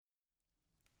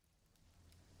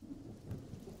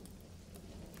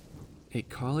A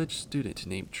college student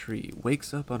named Tree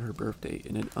wakes up on her birthday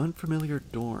in an unfamiliar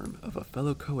dorm of a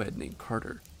fellow co-ed named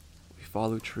Carter. We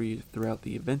follow Tree throughout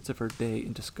the events of her day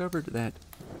and discovered that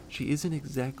she isn't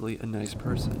exactly a nice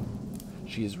person.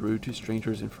 She is rude to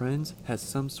strangers and friends, has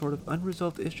some sort of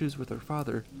unresolved issues with her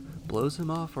father, blows him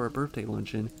off for a birthday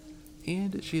luncheon,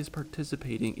 and she is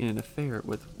participating in an affair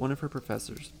with one of her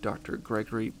professors, Dr.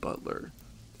 Gregory Butler.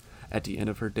 At the end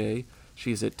of her day,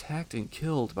 she is attacked and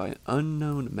killed by an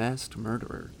unknown masked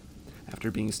murderer. After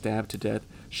being stabbed to death,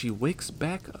 she wakes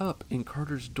back up in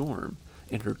Carter's dorm,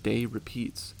 and her day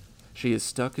repeats. She is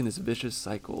stuck in this vicious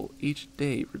cycle, each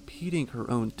day repeating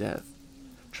her own death.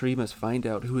 Tree must find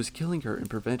out who is killing her and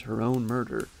prevent her own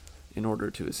murder in order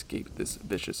to escape this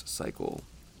vicious cycle.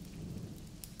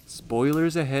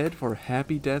 Spoilers ahead for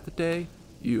Happy Death Day?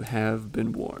 You have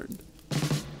been warned.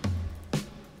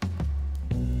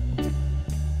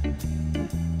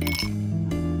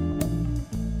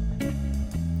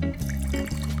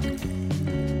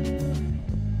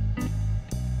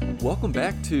 Welcome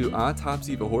back to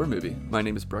Autopsy of a Horror Movie. My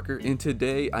name is Brucker, and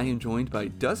today I am joined by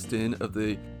Dustin of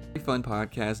the fun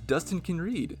podcast, Dustin Can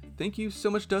Read. Thank you so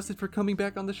much, Dustin, for coming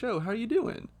back on the show. How are you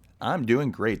doing? I'm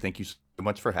doing great. Thank you so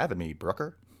much for having me,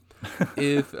 Brucker.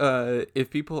 If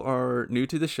people are new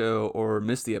to the show or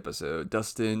missed the episode,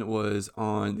 Dustin was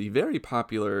on the very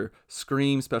popular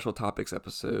Scream Special Topics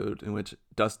episode in which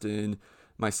Dustin,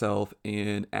 myself,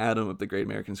 and Adam of the Great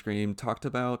American Scream talked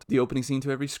about the opening scene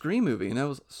to every Scream movie, and that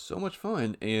was so much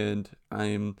fun. And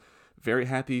I'm very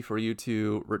happy for you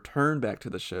to return back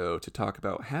to the show to talk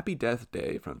about Happy Death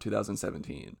Day from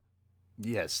 2017.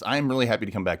 Yes, I'm really happy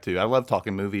to come back too. I love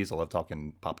talking movies. I love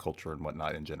talking pop culture and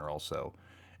whatnot in general. So,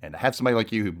 and to have somebody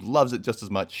like you who loves it just as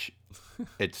much,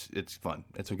 it's fun.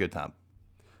 It's a good time.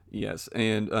 Yes,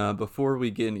 and before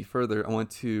we get any further, I want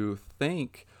to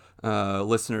thank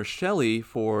listener Shelly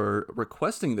for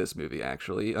requesting this movie,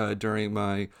 actually, during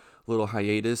my little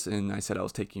hiatus, and I said I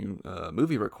was taking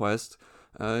movie requests.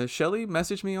 Shelly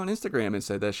messaged me on Instagram and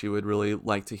said that she would really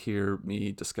like to hear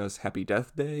me discuss Happy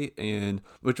Death Day, and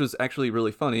which was actually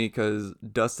really funny because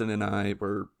Dustin and I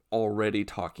were already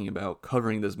talking about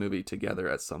covering this movie together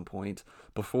at some point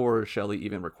before Shelly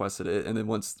even requested it. And then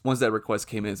once that request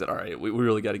came in, I said, all right, we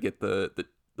really got to get the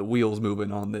wheels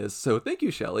moving on this. So thank you,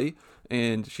 Shelly.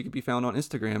 And she could be found on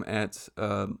Instagram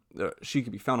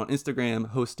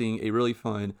hosting a really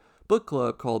fun book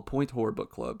club called Point Horror Book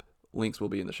Club. Links will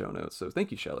be in the show notes. So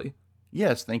thank you, Shelly.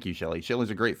 Yes, thank you, Shelly. Shelly's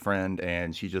a great friend,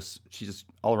 and she's just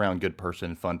all around good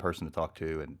person, fun person to talk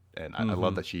to, and I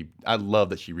love that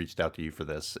she reached out to you for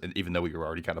this, and even though we were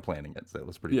already kind of planning it, so it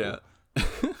was pretty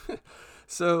cool.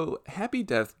 So Happy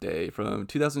Death Day from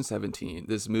 2017.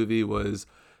 This movie was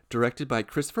directed by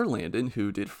Christopher Landon,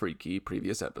 who did Freaky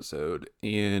previous episode,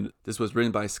 and this was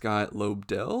written by Scott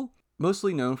Lobdell,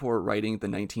 mostly known for writing the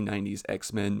 1990s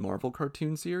X-Men Marvel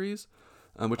cartoon series,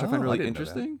 which I find really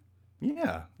interesting.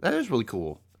 Yeah, that is really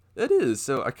cool. It is.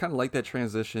 So I kind of like that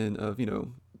transition of,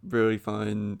 really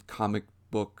fun comic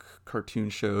book cartoon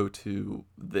show to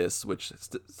this, which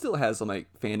still has some like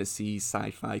fantasy,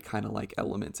 sci-fi kind of like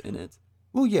elements in it.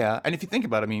 Well, yeah, and if you think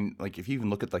about it, I mean, like if you even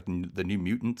look at like the New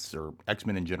Mutants or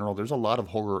X-Men in general, there's a lot of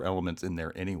horror elements in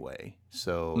there anyway.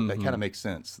 So that kind of makes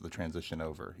sense, the transition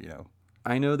over,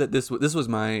 I know that this was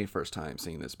my first time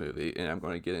seeing this movie, and I'm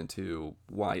going to get into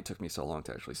why it took me so long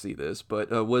to actually see this. But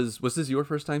was this your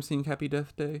first time seeing Happy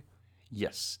Death Day?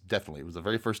 Yes, definitely. It was the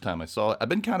very first time I saw it. I've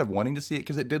been kind of wanting to see it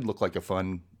because it did look like a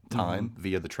fun time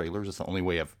via the trailers. It's the only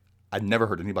way I'd never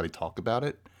heard anybody talk about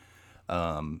it.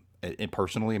 And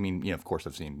personally, I mean, of course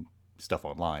I've seen stuff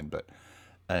online, but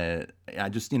I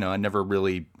just, I never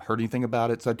really heard anything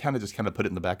about it. So I kind of put it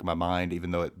in the back of my mind,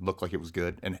 even though it looked like it was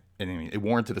good. And I mean, it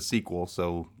warranted a sequel.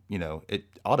 So, it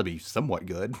ought to be somewhat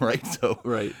good, right? So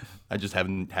right. I just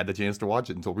haven't had the chance to watch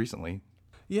it until recently.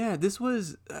 Yeah,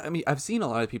 I've seen a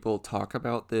lot of people talk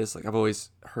about this. Like I've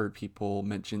always heard people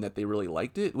mention that they really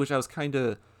liked it, which I was kind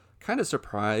of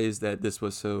surprised that this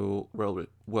was so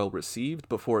well received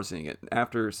before seeing it.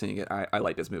 After seeing it, I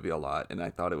liked this movie a lot, and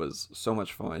I thought it was so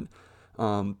much fun.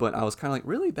 But I was kind of like,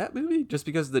 really, that movie? Just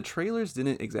because the trailers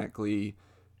didn't exactly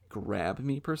grab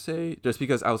me per se, just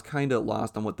because I was kind of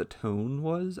lost on what the tone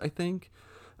was, I think.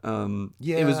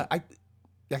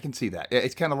 I can see that.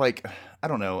 It's kind of like, I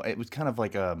don't know, it was kind of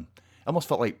like, almost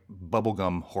felt like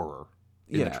bubblegum horror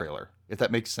in the trailer, if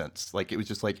that makes sense. Like, it was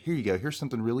just like, here you go, here's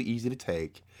something really easy to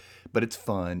take, but it's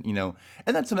fun,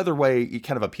 And that's another way it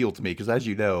kind of appealed to me, because as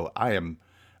you know, I am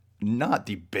not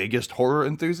the biggest horror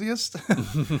enthusiast.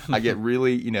 I get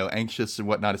really, anxious and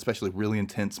whatnot, especially really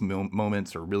intense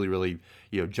moments or really, really,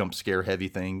 jump scare heavy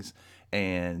things.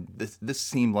 and this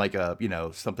seemed like a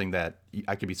something that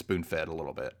I could be spoon fed a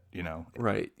little bit,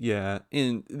 Right. Yeah.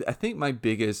 And I think my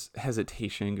biggest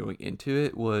hesitation going into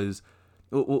it was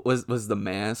the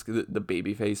mask, the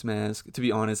baby face mask. To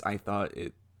be honest,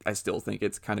 I still think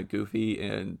it's kind of goofy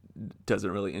and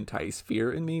doesn't really entice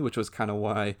fear in me, which was kind of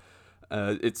why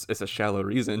it's a shallow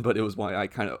reason, but it was why I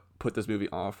kind of put this movie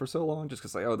off for so long, just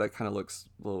because like, oh, that kind of looks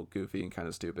a little goofy and kind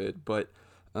of stupid. But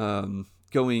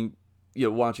going,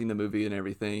 watching the movie and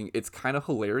everything, it's kind of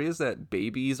hilarious that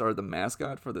babies are the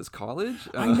mascot for this college.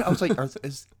 I know. I was like,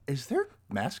 is their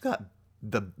mascot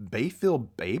the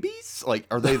Bayfield Babies? Like,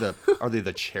 are they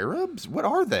the cherubs? What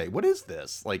are they? What is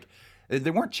this? Like,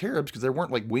 they weren't cherubs because there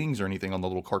weren't like wings or anything on the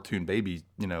little cartoon babies,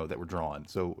 that were drawn.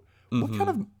 So what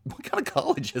kind of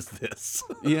college is this?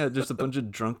 Yeah, just a bunch of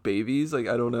drunk babies. Like,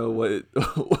 I don't know what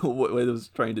it was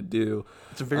trying to do.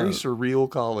 It's a very surreal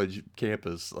college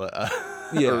campus.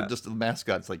 Yeah, or just the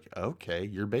mascot's like, okay,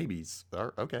 you're babies.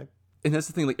 Okay. And that's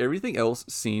the thing, like everything else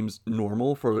seems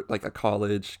normal for like a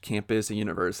college campus, a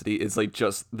university. It's like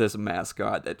just this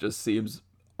mascot that just seems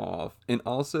off. And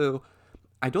also,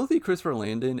 I don't think Christopher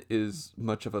Landon is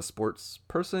much of a sports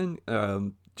person.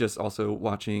 Just also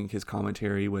watching his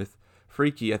commentary with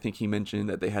Freaky, I think he mentioned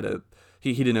that they had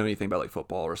he didn't know anything about like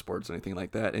football or sports or anything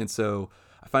like that. And so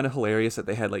I find it hilarious that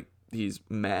they had like these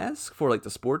masks for like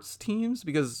the sports teams,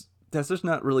 because that's just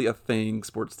not really a thing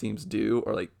sports teams do,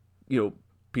 or like,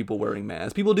 people wearing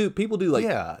masks. People do like,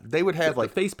 yeah, they would have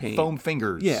like face paint, foam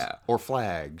fingers, yeah, or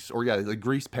flags, or like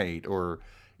grease paint, or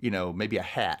maybe a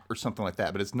hat or something like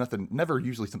that. But it's never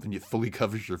usually something that fully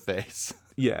covers your face.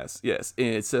 Yes.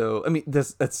 And so I mean,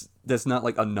 that's not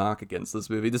like a knock against this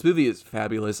movie. This movie is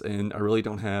fabulous, and I really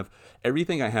don't have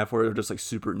everything I have for it are just like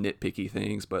super nitpicky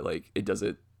things, but like it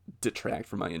doesn't detract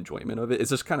from my enjoyment of it.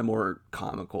 It's just kind of more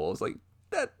comical. It's like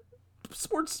that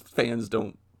sports fans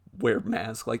don't wear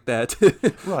masks like that.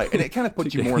 Right, and it kind of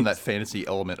puts you more in that fantasy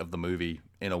element of the movie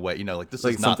in a way, like this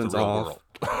is not the real world.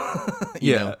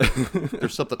 Yeah.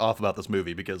 There's something off about this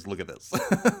movie because look at this.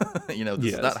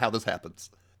 This is not how this happens.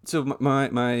 So my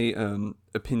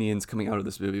opinions coming out of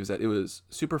this movie was that it was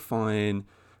super fun,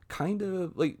 kind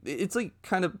of like, it's like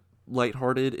kind of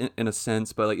lighthearted in a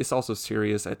sense, but like it's also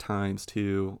serious at times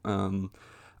too.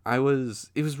 It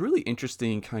was really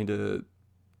interesting, kind of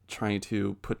trying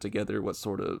to put together what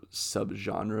sort of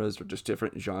subgenres or just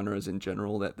different genres in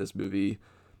general that this movie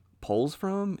pulls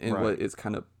from, and right. what it's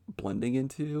kind of blending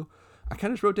into. I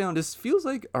kind of wrote down, this feels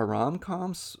like a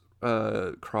rom-com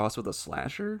cross with a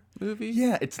slasher movie.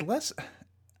 Yeah, it's less.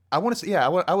 I want to say, yeah,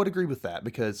 I would agree with that,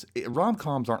 because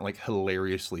rom-coms aren't like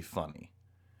hilariously funny.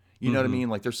 You know what I mean?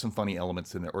 Like there's some funny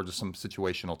elements in there, or just some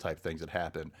situational type things that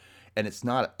happen. And it's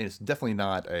definitely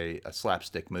not a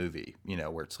slapstick movie,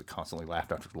 where it's like constantly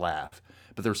laugh after laugh.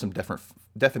 But there's some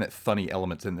definite funny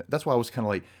elements in there. That's why I was kind of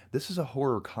like, this is a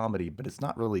horror comedy, but it's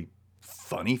not really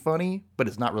funny, but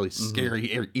it's not really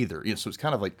scary either. So it's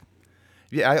kind of like,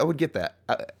 yeah, I would get that.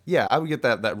 I would get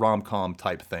that rom-com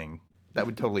type thing. That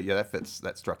would totally, that fits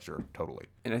that structure totally.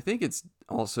 And I think it's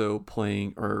also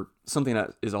playing, or something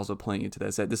that is also playing into that,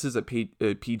 is that this is a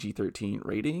PG-13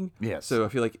 rating. Yes. So I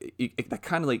feel like that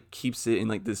kind of like keeps it in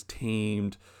like this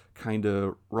tamed kind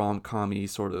of rom-com-y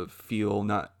sort of feel,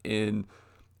 not in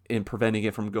preventing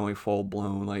it from going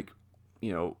full-blown like,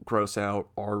 gross out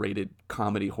R-rated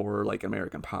comedy horror like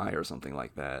American Pie or something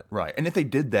like that. Right. And if they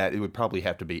did that, it would probably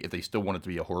have to be, if they still wanted to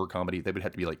be a horror comedy, they would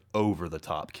have to be like over the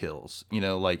top kills,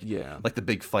 like the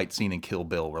big fight scene in Kill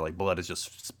Bill where like blood is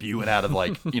just spewing out of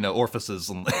like,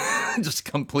 orifices and just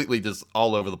completely just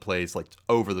all over the place, like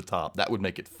over the top. That would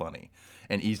make it funny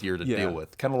and easier to deal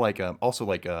with. Kind of like, also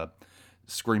like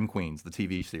Scream Queens, the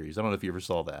TV series. I don't know if you ever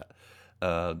saw that.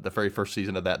 The very first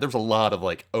season of that, there was a lot of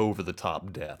like over the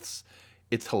top deaths.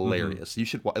 It's hilarious. You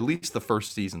should at least the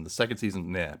first season. The second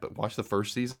season, nah, but watch the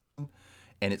first season,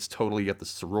 and it's totally got the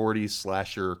sorority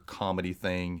slasher comedy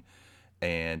thing,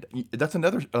 and that's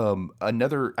another.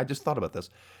 I just thought about this.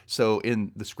 So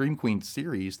in the Scream Queen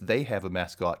series, they have a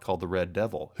mascot called the Red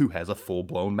Devil, who has a full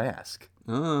blown mask.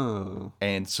 Oh,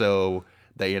 and so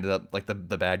they ended up like the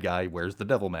bad guy wears the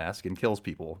devil mask and kills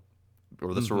people,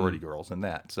 or the sorority girls, and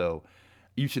that. So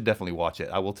you should definitely watch it.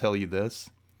 I will tell you this.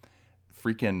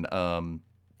 Freaking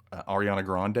Ariana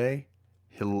Grande,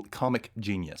 comic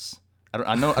genius.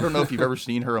 I don't know if you've ever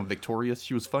seen her on Victorious.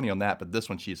 She was funny on that, but this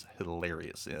one she's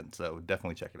hilarious in. So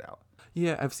definitely check it out.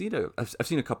 Yeah, I've seen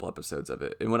a couple episodes of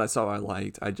it, and when I saw I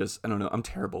liked, I don't know. I'm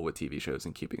terrible with TV shows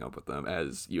and keeping up with them,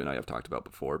 as you and I have talked about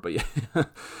before. But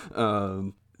yeah,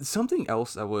 something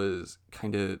else I was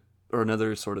kind of, or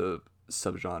another sort of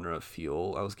subgenre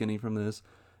feel I was getting from this,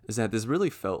 is that this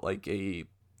really felt like a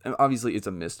and obviously it's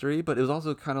a mystery, but it was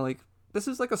also kind of like this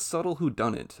is like a subtle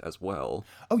whodunit as well.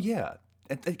 Oh yeah,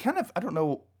 it kind of, I don't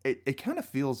know, it kind of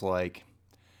feels like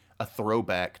a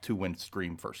throwback to when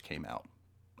Scream first came out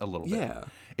a little bit. Yeah.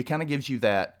 It kind of gives you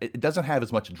that. It doesn't have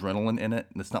as much adrenaline in it,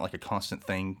 and it's not like a constant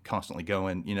thing, constantly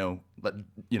going. But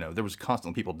there was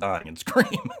constantly people dying in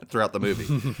Scream throughout the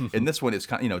movie. In this one, it's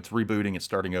kind, it's rebooting, it's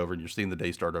starting over, and you're seeing the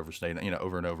day start over, staying,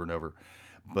 over and over and over.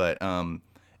 But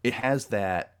it has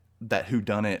that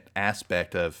whodunit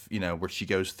aspect of where she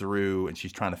goes through and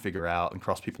she's trying to figure out and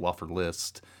cross people off her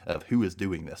list of who is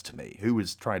doing this to me, who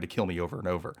is trying to kill me over and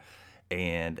over,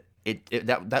 and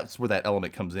that's where that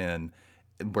element comes in,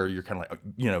 where you're kind of like,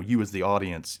 you as the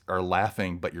audience are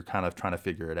laughing, but you're kind of trying to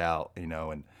figure it out,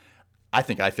 and I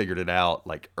think I figured it out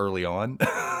like early on.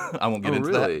 I won't get Oh, into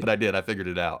really? that, but I did. I figured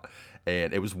it out,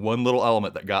 and it was one little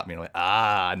element that got me. I'm like,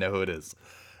 I know who it is.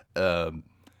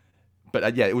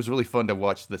 But yeah, it was really fun to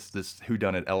watch this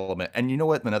whodunit element. And you know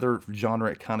what? Another genre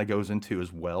it kind of goes into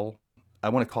as well. I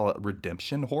want to call it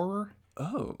redemption horror.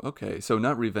 Oh, okay. So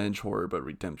not revenge horror, but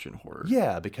redemption horror.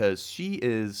 Yeah, because she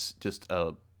is just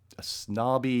a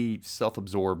snobby,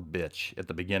 self-absorbed bitch at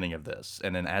the beginning of this,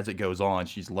 and then as it goes on,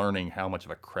 she's learning how much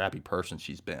of a crappy person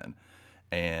she's been,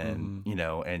 and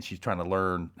Mm-hmm. and she's trying to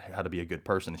learn how to be a good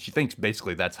person. And she thinks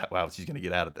basically that's how she's going to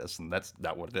get out of this, and that's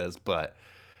not what it is. But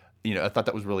I thought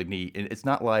that was really neat. And it's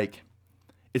not like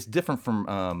it's different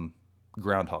from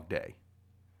Groundhog Day.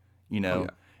 You Oh know, yeah.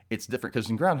 it's different because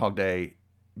in Groundhog Day,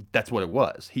 that's what it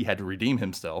was. He had to redeem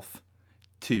himself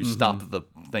to Mm-hmm. stop the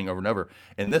thing over and over.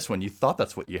 In this one, you thought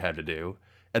that's what you had to do,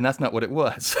 and that's not what it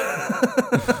was.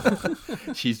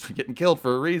 She's getting killed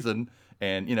for a reason,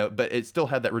 and but it still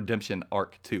had that redemption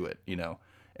arc to it.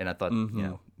 And I thought,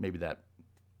 Mm-hmm. maybe that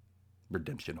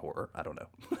redemption horror. I don't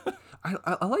know.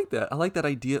 I like that. I like that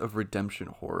idea of redemption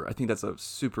horror. I think that's a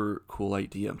super cool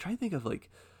idea. I'm trying to think of like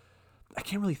I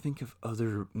can't really think of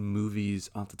other movies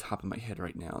off the top of my head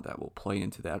right now that will play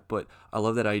into that, but I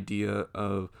love that idea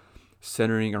of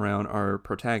centering around our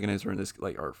protagonist, or in this,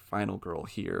 like our final girl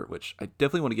here, which I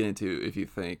definitely want to get into if you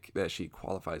think that she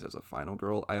qualifies as a final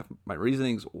girl. I have my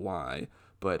reasonings why,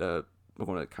 but I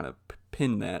want to kind of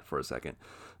pin that for a second.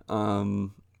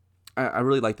 Um, I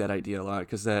really like that idea a lot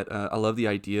because that I love the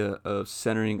idea of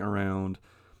centering around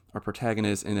our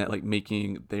protagonist and that like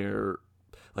making their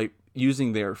like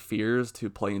using their fears to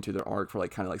play into their arc for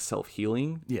like kind of like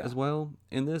self-healing Yeah. as well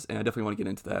in this, and I definitely want to get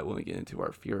into that when we get into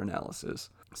our fear analysis.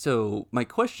 So my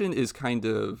question is kind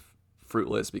of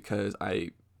fruitless because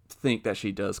I think that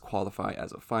she does qualify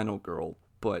as a final girl,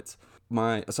 but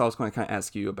so I was going to kind of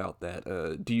ask you about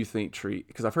that. Do you think Tree?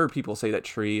 Because I've heard people say that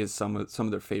Tree is some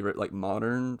of their favorite like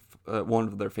modern, one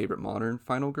of their favorite modern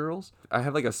final girls. I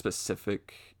have like a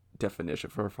specific definition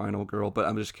for a final girl, but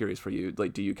I'm just curious for you.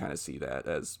 Like, do you kind of see that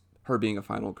as her being a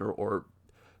final girl, or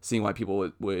seeing why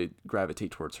people would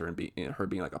gravitate towards her and her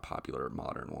being like a popular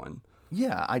modern one?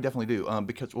 Yeah, I definitely do.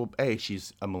 Because, well,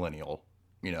 she's a millennial,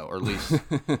 or at least,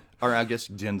 or I guess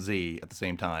Gen Z at the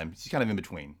same time. She's kind of in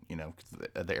between,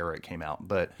 'cause the era it came out.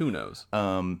 Who knows?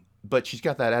 But she's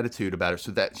got that attitude about her,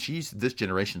 so that she's this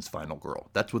generation's final girl.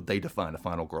 That's what they define a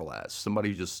final girl as. Somebody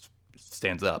who just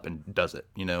stands up and does it.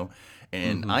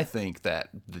 And Mm-hmm. I think that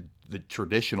the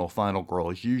traditional final girl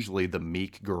is usually the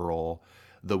meek girl,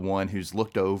 the one who's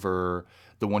looked over,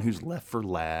 the one who's left for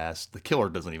last. The killer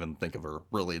doesn't even think of her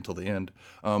really until the end.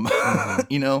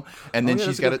 Mm-hmm. And Oh then yeah, she's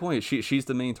that's a got good it. point. She's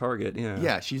the main target. Yeah.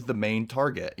 Yeah, she's the main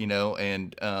target,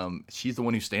 and she's the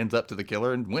one who stands up to the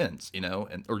killer and wins,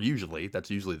 and or usually that's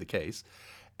usually the case.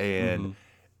 And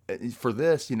Mm-hmm. for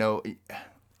this,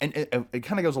 and it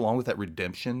kind of goes along with that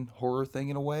redemption horror thing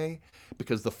in a way,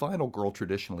 because the final girl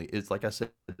traditionally is, like I said,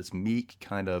 this meek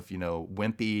kind of,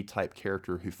 wimpy type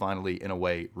character who finally, in a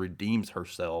way, redeems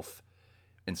herself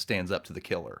and stands up to the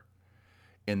killer.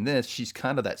 In this, she's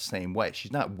kind of that same way.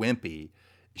 She's not wimpy.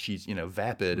 She's,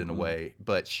 vapid in a Mm-hmm. way,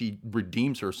 but she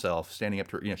redeems herself, standing up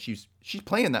to her. She's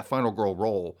playing that final girl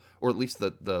role, or at least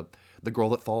the girl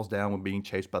that falls down when being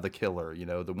chased by the killer.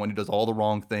 The one who does all the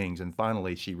wrong things, and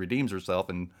finally she redeems herself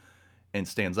and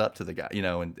stands up to the guy.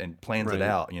 And plans it Right.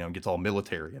 out. And gets all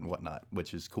military and whatnot,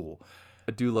 which is cool.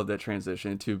 I do love that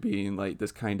transition to being like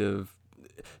this kind of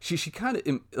she kind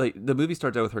of like the movie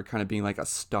starts out with her kind of being like a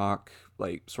stock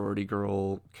like sorority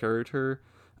girl character.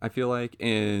 I feel like,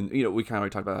 and we kind of already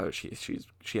talked about how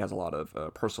she has a lot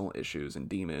of personal issues and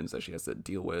demons that she has to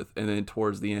deal with, and then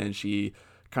towards the end she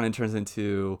kind of turns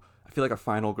into, I feel like, a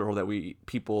final girl that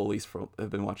people at least have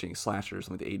been watching slashers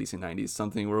from like the 80s and 90s,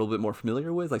 something we're a little bit more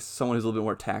familiar with, like someone who's a little bit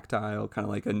more tactile, kind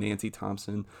of like a Nancy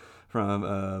Thompson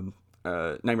from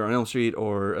Nightmare on Elm Street,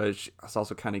 or it's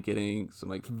also kind of getting some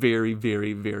like very,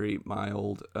 very, very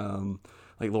mild,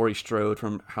 like Laurie Strode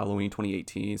from Halloween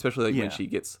 2018, especially like when Yeah. she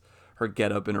gets her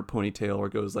get up in her ponytail or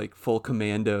goes like full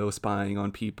commando spying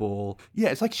on people. Yeah,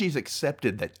 it's like she's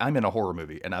accepted that I'm in a horror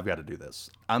movie and I've got to do this.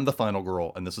 I'm the final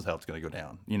girl and this is how it's going to go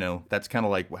down. You know, that's kind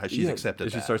of like how she's accepted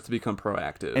She that. starts to become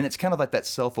proactive. And it's kind of like that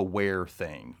self-aware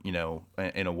thing, you know,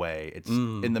 in a way. It's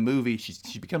in the movie,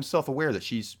 she becomes self-aware that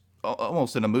she's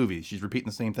almost in a movie. She's repeating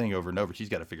the same thing over and over. She's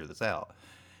got to figure this out.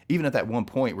 Even at that one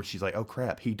point where she's like, oh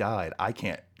crap, he died. I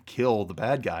can't kill the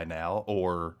bad guy now,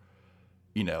 or,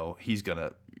 you know, he's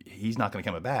not gonna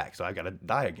come back, so I gotta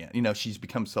die again. You know, she's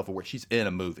become self-aware. She's in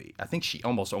a movie. I think she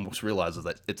almost realizes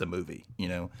that it's a movie, you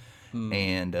know,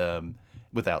 and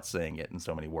without saying it in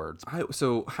so many words.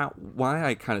 Why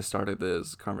I kind of started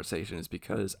this conversation is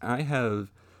because I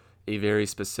have a very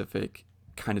specific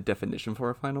kind of definition for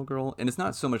a final girl, and it's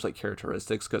not so much like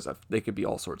characteristics, because they could be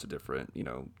all sorts of different, you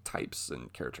know, types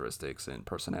and characteristics and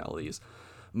personalities.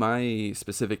 My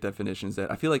specific definition is that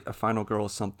I feel like a final girl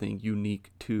is something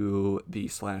unique to the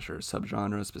slasher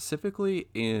subgenre specifically,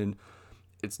 and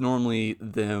it's normally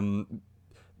them.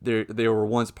 They were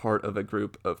once part of a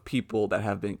group of people that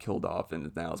have been killed off, and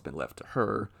now has been left to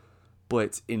her.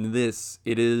 But in this,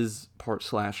 it is part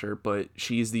slasher, but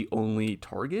she's the only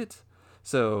target.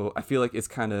 So I feel like it's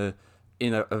kind of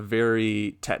in a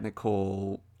very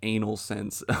technical, anal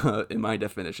sense, in my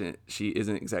definition, she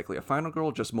isn't exactly a final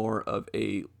girl, just more of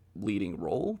a leading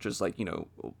role, just like, you know,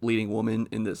 leading woman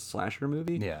in this slasher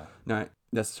movie. Yeah. Not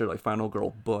necessarily final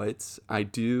girl, but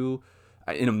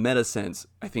in a meta sense,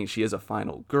 I think she is a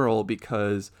final girl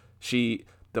because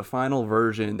the final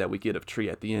version that we get of Tree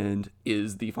at the end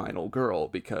is the final girl,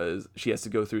 because she has to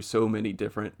go through so many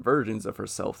different versions of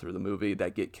herself through the movie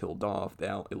that get killed off.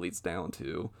 Now it leads down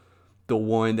to the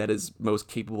one that is most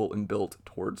capable and built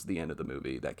towards the end of the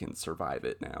movie that can survive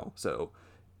it now. So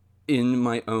in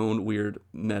my own weird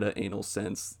meta anal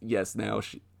sense, yes, now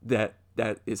that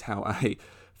is how I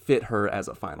fit her as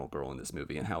a final girl in this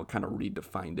movie, and how it kind of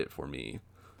redefined it for me.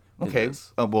 Okay,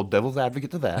 well, devil's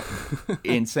advocate to that,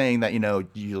 in saying that, you know,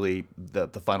 usually the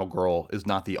final girl is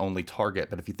not the only target,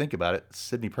 but if you think about it,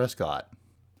 Sidney Prescott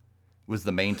was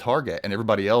the main target, and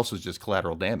everybody else was just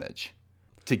collateral damage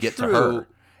to get to her.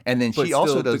 And then she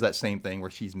also does that same thing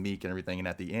where she's meek and everything, and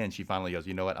at the end, she finally goes,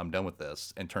 you know what, I'm done with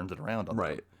this, and turns it around on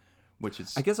them. Which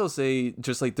is, I guess I'll say,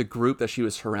 just like the group that she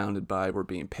was surrounded by were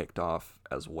being picked off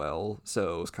as well.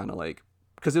 So it was kind of like,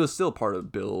 because it was still part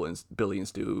of Billy and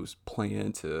Stu's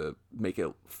plan to make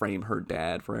it frame her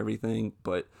dad for everything.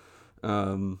 But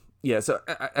yeah, so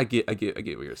I get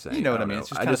what you're saying. You know what I mean? It's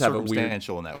just kind of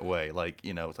circumstantial in that way. Like,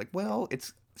 you know, it's like, well,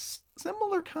 it's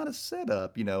similar kind of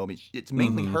setup. You know, I mean, it's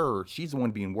mainly her. She's the one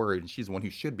being worried, and she's the one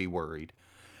who should be worried.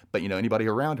 But, you know, anybody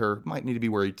around her might need to be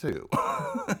worried too.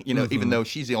 You know, even though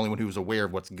she's the only one who's aware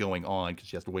of what's going on, because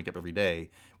she has to wake up every day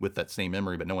with that same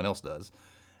memory, but no one else does.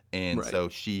 And so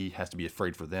she has to be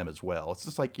afraid for them as well. It's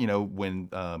just like, you know, when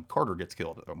Carter gets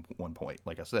killed at one point,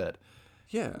 like I said.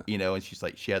 Yeah. You know, and she's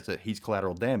like, he's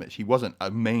collateral damage. He wasn't a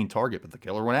main target, but the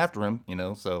killer went after him, you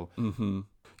know, so.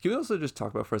 Can we also just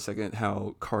talk about for a second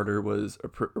how Carter was a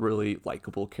really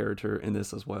likable character in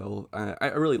this as well? I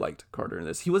really liked Carter in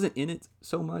this. He wasn't in it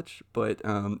so much, but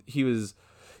he was.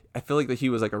 I feel like that he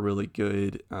was like a really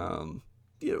good,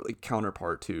 you know, like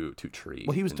counterpart to Tree.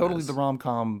 Well, he was totally the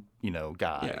rom-com, you know,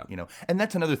 guy. You know, and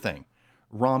that's another thing,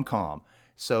 rom-com.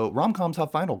 So rom-coms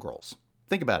have final girls.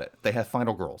 Think about it. They have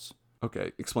final girls.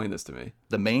 Okay, explain this to me.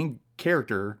 The main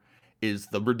character is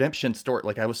the redemption story,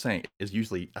 like I was saying, is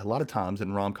usually, a lot of times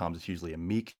in rom-coms, it's usually a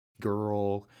meek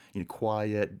girl, you know,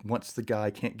 quiet, wants the guy,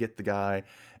 can't get the guy,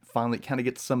 finally kind of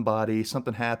gets somebody,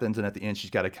 something happens, and at the end she's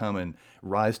got to come and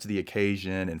rise to the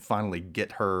occasion and finally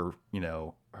get her, you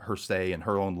know, her say in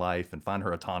her own life and find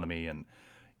her autonomy. And,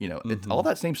 you know, all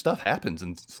that same stuff happens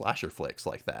in slasher flicks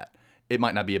like that. It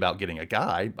might not be about getting a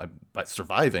guy, but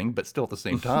surviving, but still at the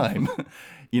same time,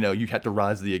 you know, you have to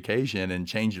rise to the occasion and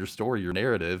change your story, your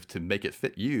narrative to make it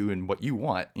fit you and what you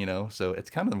want, you know? So it's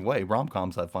kind of the way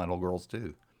rom-coms have final girls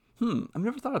too. I've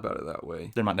never thought about it that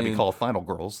way. They might not be called final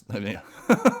girls. I mean,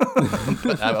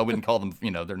 but I wouldn't call them,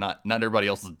 you know, they're not everybody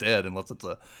else is dead unless it's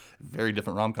a very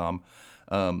different rom-com.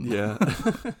 Yeah.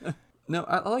 No,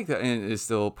 I like that, and it's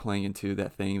still playing into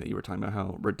that thing that you were talking about,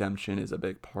 how redemption is a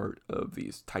big part of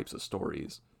these types of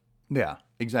stories. Yeah,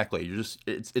 exactly. You're just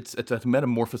it's a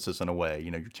metamorphosis in a way.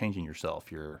 You know, you're changing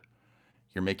yourself. You're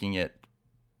making it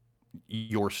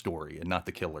your story and not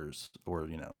the killer's, or,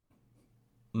 you know,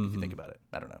 if you think about it.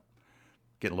 I don't know.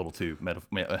 Getting a little too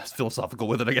philosophical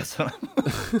with it, I guess.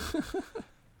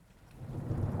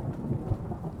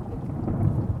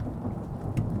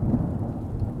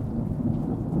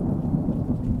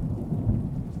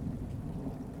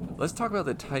 let's talk about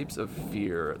the types of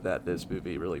fear that this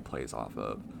movie really plays off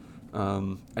of.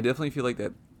 I definitely feel like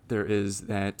that there is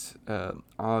that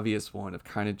obvious one of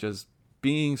kind of just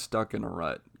being stuck in a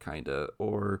rut, kind of,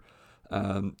 or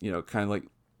kind of like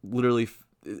literally.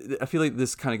 I feel like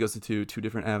this kind of goes into two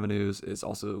different avenues. It's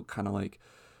also kind of like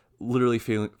literally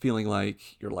feeling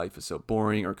like your life is so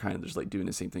boring, or kind of just like doing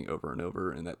the same thing over and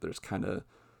over, and that there's kind of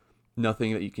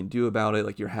nothing that you can do about it.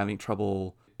 Like you're having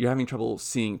trouble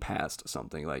seeing past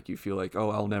something. Like you feel like,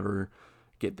 oh, I'll never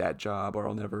get that job, or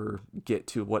I'll never get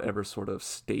to whatever sort of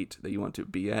state that you want to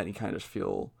be at, and you kind of just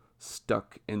feel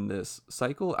stuck in this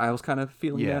cycle. I was kind of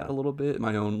feeling Yeah. that a little bit.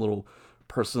 My own little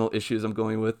personal issues I'm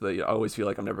going with. I always feel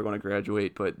like I'm never going to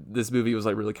graduate, but this movie was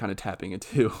like really kind of tapping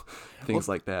into things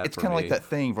like that. It's kind of like that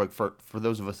thing like for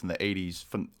those of us in the 80s,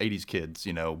 from 80s kids,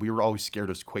 we were always scared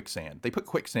of quicksand. They put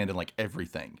quicksand in like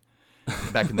everything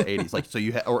back in the 80s. Like, so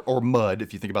you had, or mud,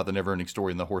 if you think about the Never Ending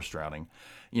Story and the horse drowning,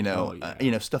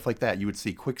 stuff like that. You would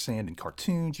see quicksand in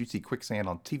cartoons, you'd see quicksand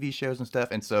on TV shows and stuff.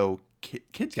 And so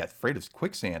kids got afraid of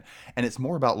quicksand, and it's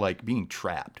more about like being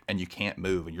trapped and you can't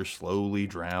move and you're slowly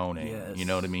drowning. Yes. You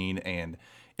know what I mean? And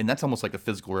that's almost like a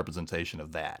physical representation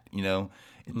of that.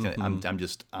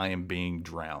 I am being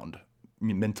drowned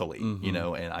mentally,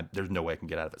 and there's no way I can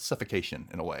get out of it. Suffocation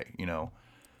in a way,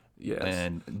 Yes.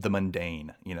 and the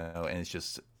mundane, and it's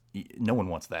just, no one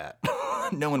wants that.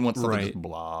 No one wants something just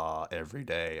blah every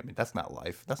day. I mean, that's not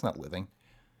life. That's not living.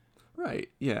 Right.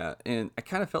 Yeah. And I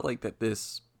kind of felt like that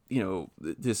this,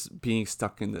 this being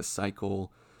stuck in this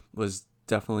cycle was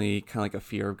definitely kind of like a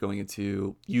fear of going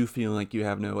into you feeling like you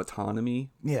have no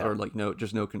autonomy, or like no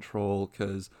control.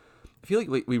 Because I feel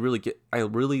like I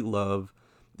really love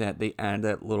that they add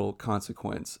that little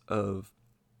consequence of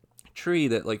Tree,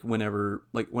 that like whenever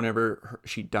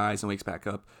she dies and wakes back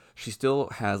up, she still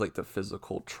has like the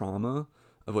physical trauma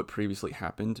of what previously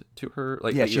happened to her.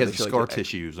 Like, yeah, she has like, scar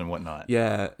tissues and whatnot.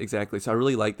 Yeah, exactly. So I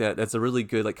really like that. That's a really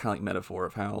good like kind of like metaphor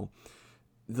of how,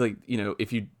 like,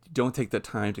 if you don't take the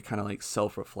time to kind of like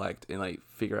self-reflect and like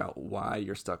figure out why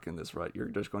you're stuck in this rut, you're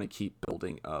just going to keep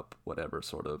building up whatever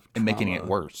sort of and making trauma. it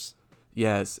worse.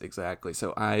 Yes, exactly.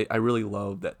 So I really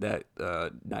love that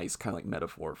nice kind of like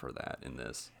metaphor for that in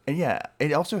this. And yeah,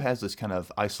 it also has this kind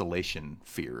of isolation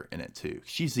fear in it too.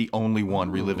 She's the only one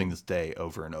reliving this day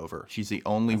over and over. She's the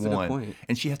only That's a good one, point.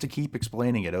 and she has to keep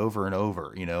explaining it over and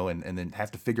over, and then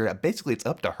have to figure it out. Basically, it's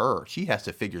up to her. She has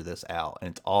to figure this out, and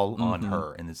it's all on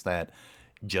her. And it's that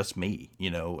just me,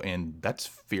 and that's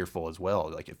fearful as well.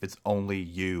 Like if it's only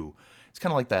you, it's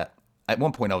kind of like that. At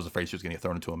one point, I was afraid she was going to get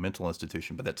thrown into a mental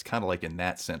institution, but that's kind of like in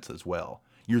that sense as well.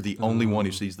 You're the only one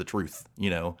who sees the truth,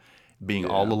 being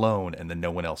all alone, and then no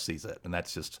one else sees it, and that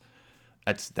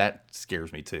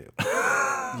scares me too.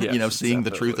 Yes, seeing the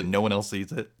truth definitely. and no one else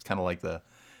sees it. It's kind of like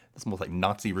it's almost like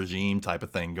Nazi regime type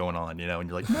of thing going on, and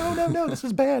you're like, no, this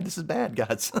is bad,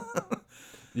 guys.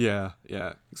 Yeah,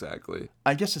 exactly.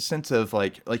 I guess a sense of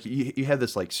like you have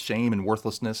this like shame and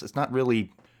worthlessness. It's not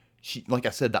really. Like I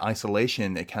said, the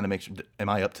isolation, it kind of makes, am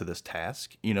I up to this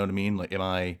task? You know what I mean? Like, am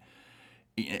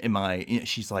I,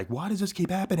 she's like, why does this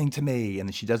keep happening to me?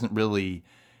 And she doesn't really,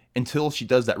 until she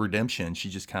does that redemption,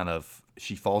 she just kind of,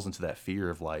 she falls into that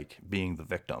fear of like being the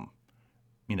victim.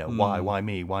 Why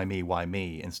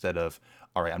me? Instead of,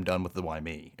 all right, I'm done with the why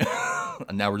me.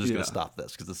 And now we're just going to stop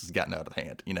this because this has gotten out of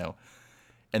hand,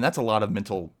 And that's a lot of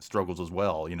mental struggles as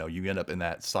well. You end up in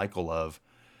that cycle of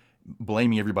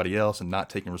blaming everybody else and not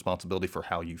taking responsibility for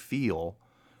how you feel,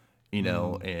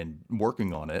 and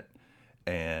working on it.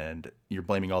 And you're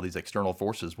blaming all these external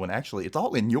forces when actually it's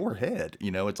all in your head,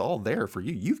 it's all there for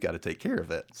you. You've got to take care of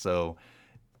it. So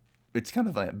it's kind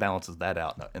of balances that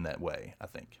out in that way, I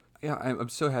think. Yeah, I'm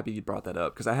so happy you brought that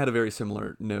up, because I had a very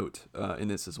similar note in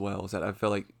this as well. Is that I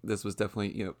felt like this was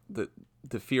definitely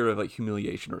the fear of like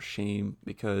humiliation or shame,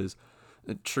 because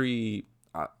Tree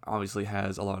obviously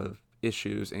has a lot of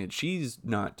issues, and she's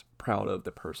not proud of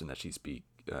the person that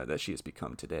that she has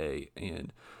become today.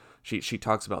 And she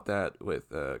talks about that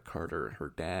with Carter,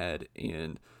 her dad,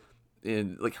 and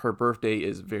like her birthday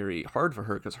is very hard for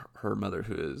her because her mother,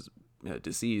 who is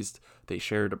deceased, they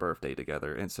shared a birthday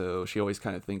together, and so she always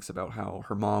kind of thinks about how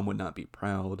her mom would not be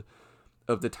proud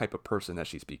of the type of person that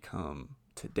she's become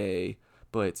today,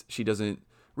 but she doesn't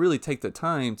really take the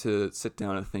time to sit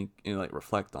down and think and like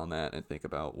reflect on that and think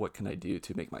about what can I do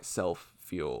to make myself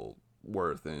feel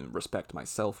worth and respect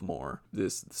myself more.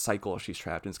 This cycle she's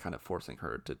trapped in is kind of forcing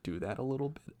her to do that a little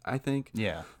bit, I think.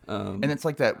 Yeah. And it's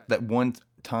like that one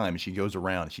time she goes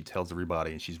around and she tells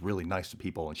everybody, and she's really nice to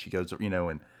people, and she goes,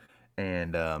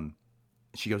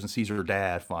 she goes and sees her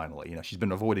dad finally. You know, she's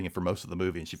been avoiding it for most of the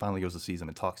movie, and she finally goes to see him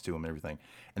and talks to him and everything.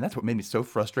 And that's what made me so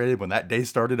frustrated when that day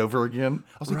started over again.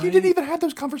 I was like, you didn't Right? even have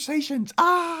those conversations.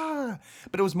 Ah!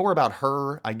 But it was more about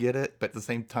her. I get it. But at the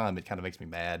same time, it kind of makes me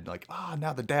mad. Like,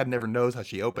 now the dad never knows how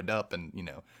she opened up, and, you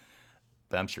know.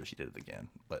 But I'm sure she did it again.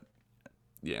 But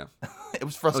Yeah. it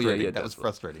was Oh yeah, frustrating. yeah, That was definitely.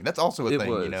 frustrating. That's also a It thing,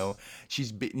 you was. know.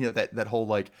 You know, that whole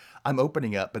like, I'm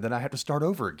opening up, but then I have to start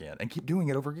over again and keep doing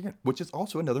it over again, which is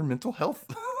also another mental health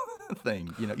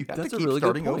thing. You know, you have to That's a keep really good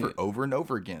starting point. over and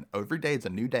over again. Every day is a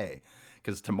new day.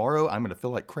 Because tomorrow I'm gonna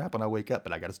feel like crap when I wake up,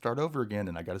 but I got to start over again,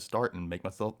 and I got to start and make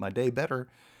my day better.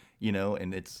 You know,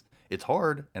 and it's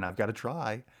hard, and I've got to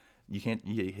try. You hit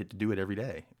to do it every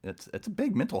day. It's a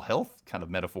big mental health kind of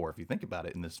metaphor if you think about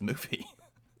it in this movie.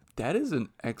 That is an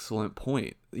excellent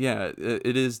point. Yeah,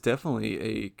 it is definitely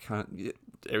a kind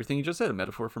everything you just said, a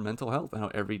metaphor for mental health and how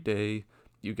every day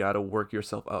you got to work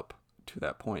yourself up to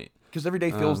that point. Because every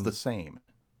day feels the Um, same.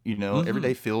 You know, every mhm.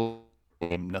 day feels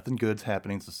nothing good's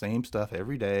happening. It's the same stuff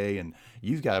every day, and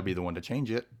you've got to be the one to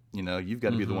change it. You know, you've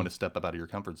got to be the one Mhm. to step up out of your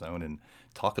comfort zone and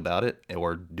talk about it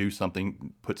or do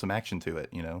something, put some action to it.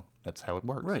 You know, that's how it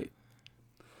works. Right.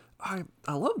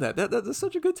 I love that. That's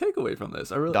such a good takeaway from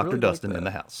this. I really Dr. really like Dustin in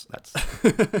the that. house. That's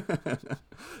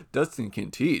Dustin can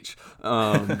teach.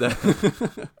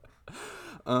 That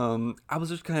I was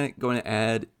just kind of going to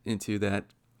add into that.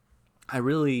 I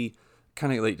really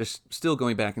kind of like just still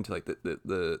going back into like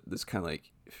the this kind of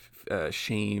like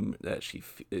shame that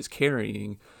is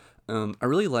carrying. I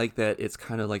really like that it's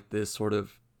kind of like this sort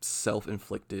of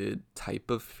self-inflicted type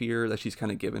of fear that she's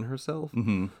kind of given herself.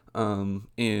 mm-hmm.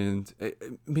 And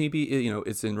maybe you know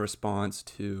it's in response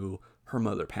to her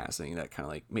mother passing that kind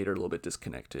of like made her a little bit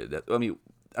disconnected. I mean,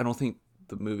 I don't think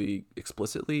the movie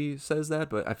explicitly says that,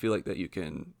 but I feel like that you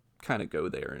can kind of go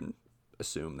there and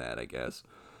assume that, I guess.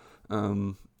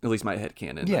 At least my head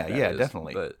canon Yeah, that yeah, is.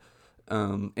 definitely. But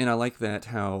and I like that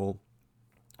how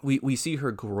we see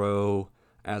her grow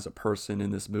as a person in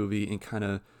this movie and kind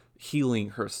of healing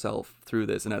herself through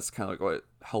this, and that's kind of like what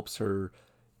helps her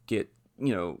get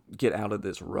get out of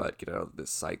this rut, get out of this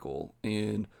cycle.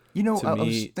 And You know, to I was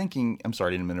me, thinking. I'm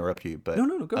sorry, I didn't interrupt you, no, but no,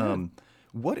 no, go ahead.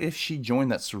 what if she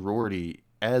joined that sorority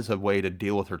as a way to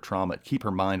deal with her trauma, keep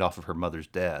her mind off of her mother's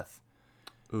death?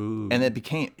 And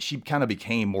Ooh. she kind of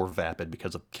became more vapid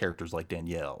because of characters like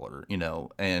Danielle, or you know,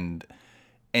 and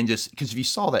just because if you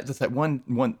saw that, just that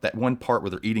one part where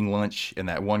they're eating lunch, and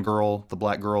that one girl, the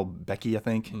black girl Becky, I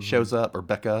think, Mm-hmm. shows up, or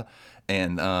Becca,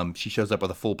 and she shows up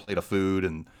with a full plate of food,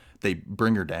 and they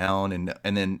bring her down, and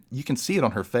then you can see it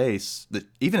on her face that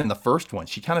even in the first one,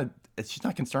 she's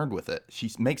not concerned with it.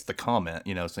 She makes the comment,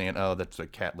 you know, saying, "Oh, that's a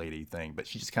cat lady thing," but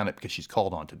she just kind of because she's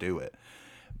called on to do it.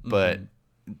 But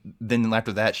Mm-hmm. then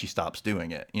after that, she stops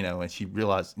doing it, you know, and she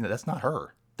realized, you know, that's not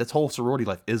her. This whole sorority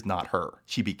life is not her.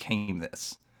 She became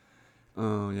this.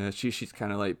 Oh yeah, she's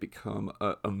kind of like become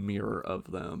a mirror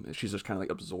of them. She's just kind of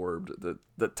like absorbed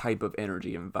the type of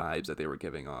energy and vibes that they were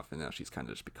giving off, and now she's kind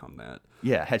of just become that.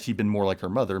 Yeah, had she been more like her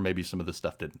mother, maybe some of this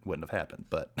stuff wouldn't have happened.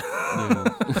 But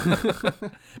Yeah.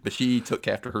 but she took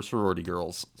after her sorority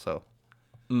girls. So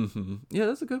Yeah,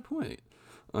 that's a good point.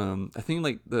 I think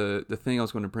like the thing I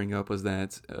was going to bring up was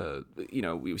that you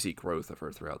know we see growth of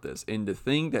her throughout this, and the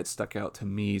thing that stuck out to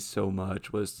me so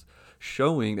much was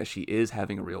showing that she is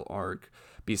having a real arc.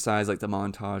 Besides like the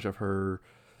montage of her,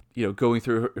 you know, going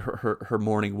through her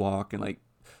morning walk and like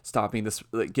stopping this,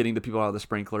 like getting the people out of the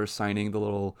sprinklers, signing the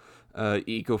little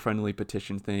eco-friendly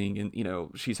petition thing, and you know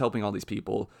she's helping all these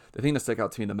people. The thing that stuck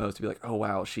out to me the most to be like, oh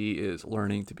wow, she is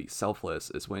learning to be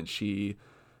selfless is when she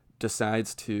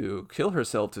decides to kill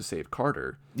herself to save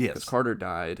Carter because yes, Carter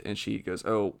died, and she goes,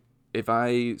 "Oh, if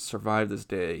I survive this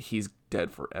day, he's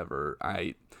dead forever.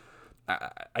 I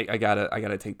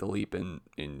gotta take the leap and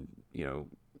you know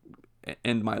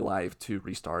end my life to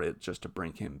restart it just to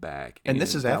bring him back." and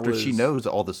this And is that after she was knows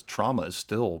all this trauma is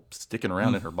still sticking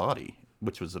around in her body,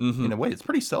 which was mm-hmm. in a way it's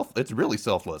it's really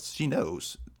selfless. She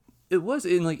knows. It was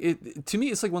in like it to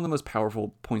me. It's like one of the most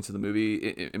powerful points of the movie,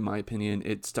 in my opinion.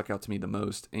 It stuck out to me the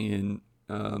most, and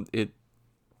it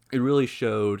really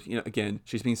showed. You know, again,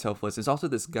 she's being selfless. There's also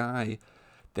this guy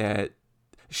that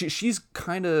she's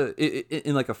kind of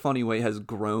in like a funny way has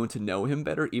grown to know him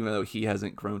better, even though he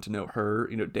hasn't grown to know her.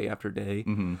 You know, day after day.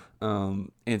 Hmm.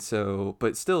 And so,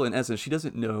 but still, in essence, she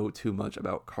doesn't know too much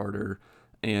about Carter,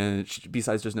 and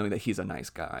besides just knowing that he's a nice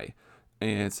guy.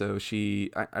 And so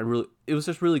I really, it was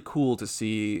just really cool to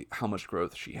see how much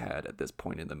growth she had at this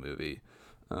point in the movie.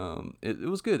 It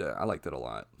was good. I liked it a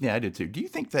lot. Yeah, I did too. Do you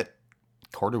think that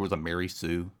Carter was a Mary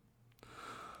Sue?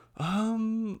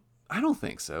 I don't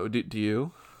think so. Do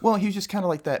you? Well, he was just kind of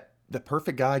like that the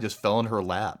perfect guy just fell in her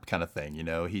lap kind of thing. You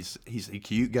know, he's a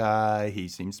cute guy. He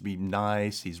seems to be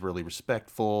nice. He's really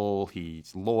respectful.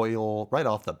 He's loyal right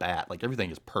off the bat. Like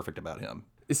everything is perfect about him.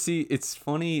 See, it's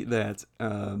funny that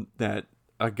that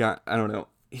a guy, I don't know.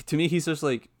 To me, he's just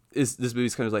like, is this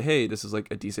movie's kind of like, hey, this is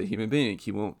like a decent human being. He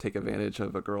won't take advantage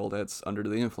of a girl that's under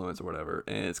the influence or whatever.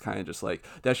 And it's kind of just like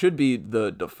that should be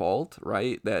the default,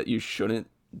 right? That you shouldn't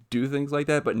do things like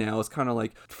that. But now it's kind of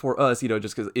like for us, you know,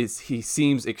 just because he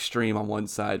seems extreme on one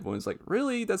side. When it's like,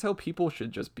 really, that's how people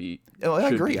should just be. Oh, I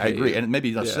agree. Behave. I agree. And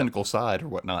maybe a cynical side or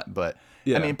whatnot. But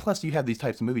Yeah. I mean, plus you have these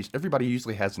types of movies. Everybody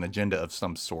usually has an agenda of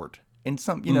some sort. And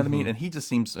some, you know what I mean? And he just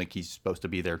seems like he's supposed to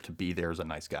be there as a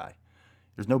nice guy.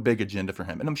 There's no big agenda for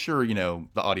him. And I'm sure, you know,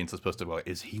 the audience is supposed to go,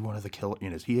 is he one of the killer? You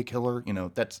know, is he a killer? You know,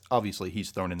 that's obviously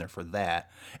he's thrown in there for that.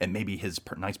 And maybe his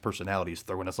nice personality is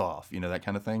throwing us off, you know, that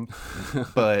kind of thing.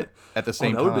 But at the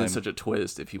same that would have time, been such a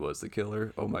twist if he was the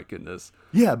killer. Oh my goodness.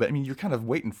 yeah, but I mean, you're kind of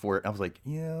waiting for it. I was like, I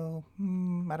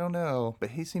don't know. But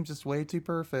he seems just way too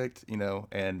perfect, you know,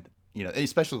 and, you know,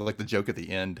 especially like the joke at the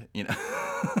end, you know.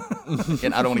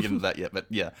 And I don't want to get into that yet, but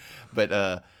yeah.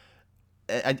 But,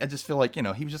 I just feel like, you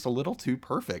know, he was just a little too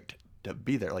perfect to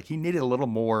be there. Like he needed a little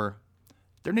more.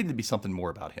 There needed to be something more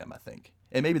about him, I think.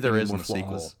 And maybe there is in the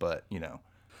sequel, but you know.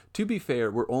 To be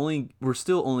fair, we're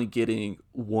still only getting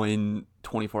one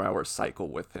 24-hour cycle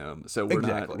with him, so we're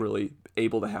not really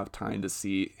able to have time to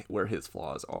see where his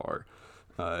flaws are.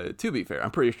 To be fair,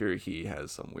 I'm pretty sure he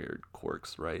has some weird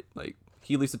quirks, right? Like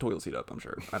he leaves the toilet seat up, I'm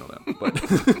sure. I don't know, but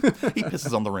he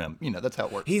pisses on the rim. You know, that's how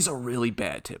it works. He's a really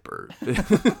bad tipper.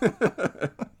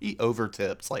 He over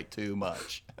tips like too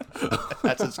much.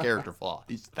 That's his character flaw.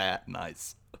 He's that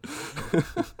nice.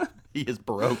 He is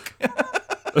broke.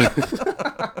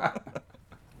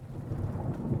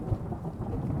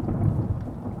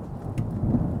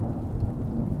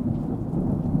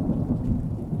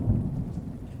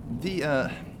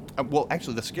 Well,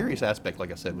 actually, the scariest aspect,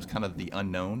 like I said, was kind of the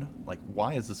unknown. Like,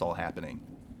 why is this all happening?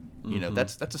 You know,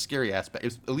 that's a scary aspect,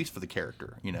 at least for the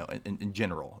character, you know, in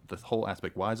general. The whole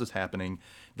aspect, why is this happening?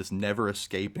 This never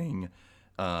escaping,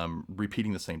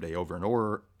 repeating the same day over and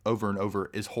over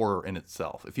is horror in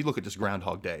itself. If you look at just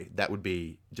Groundhog Day, that would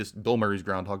be just Bill Murray's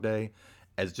Groundhog Day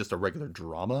as just a regular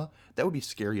drama. That would be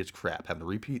scary as crap, having to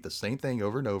repeat the same thing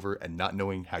over and over and not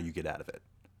knowing how you get out of it.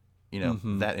 You know,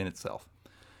 that in itself.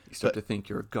 You start to think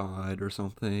you're a god or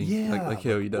something. Yeah. Like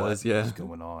how he does, yeah. What's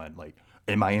going on? Like,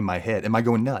 am I in my head? Am I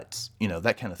going nuts? You know,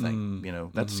 that kind of thing. You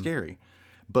know, that's scary.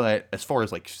 But as far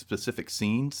as like specific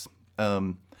scenes,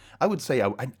 I would say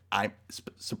I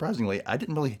surprisingly, I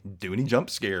didn't really do any jump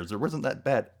scares. It wasn't that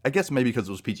bad. I guess maybe because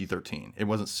it was PG-13. It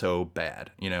wasn't so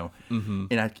bad, you know?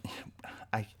 And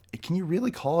I can you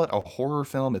really call it a horror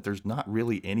film if there's not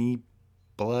really any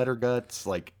blood or guts?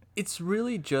 Like, it's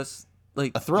really just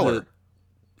like a thriller.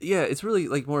 Yeah, it's really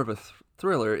like more of a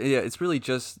thriller. Yeah, it's really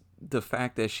just the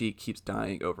fact that she keeps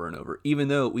dying over and over, even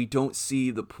though we don't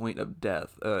see the point of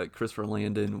death. Christopher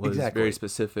Landon was very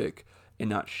specific in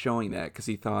not showing that because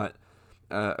he thought,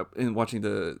 in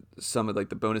watching some of like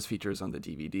the bonus features on the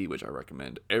DVD, which I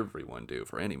recommend everyone do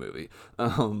for any movie,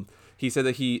 he said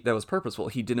that that was purposeful.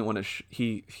 He didn't want to.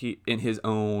 He in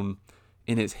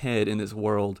his head, in this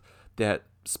world, that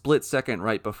split second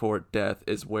right before death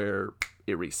is where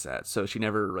it resets. So she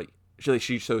never like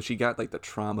she got like the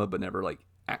trauma, but never like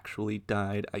actually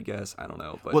died, I guess. I don't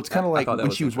know. But well, it's kind of like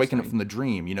when she was waking up from the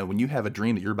dream. You know, when you have a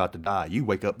dream that you're about to die, you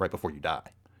wake up right before you die.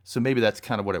 So maybe that's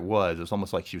kind of what it was. It was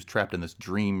almost like she was trapped in this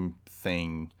dream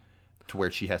thing to where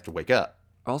she has to wake up.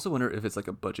 I also wonder if it's like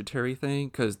a budgetary thing,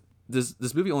 because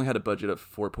this movie only had a budget of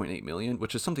 $4.8 million,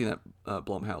 which is something that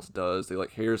Blumhouse does. They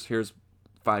like, here's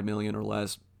 $5 million or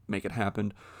less, make it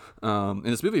happen. And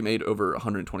this movie made over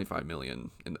 $125 million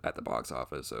at the box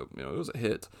office, so you know it was a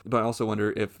hit. But I also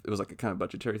wonder if it was like a kind of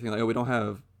budgetary thing, like, oh, we don't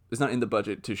have, it's not in the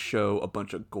budget to show a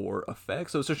bunch of gore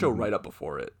effects, so it's to show right up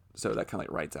before it, so that kind of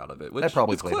like writes out of it. Which that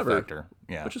probably is played clever, a factor,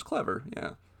 yeah. Which is clever,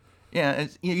 yeah. Yeah,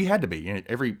 and you had to be. You know,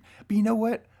 but you know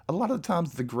what? A lot of the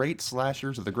times, the great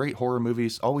slashers or the great horror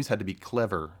movies always had to be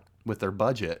clever with their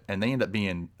budget, and they end up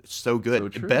being so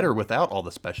good, better without all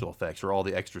the special effects or all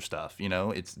the extra stuff. You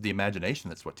know, it's the imagination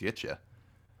that's what gets you.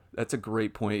 That's a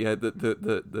great point. Yeah,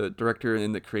 the director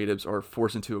and the creatives are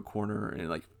forced into a corner and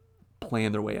like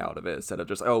plan their way out of it instead of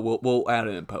just, oh, we'll add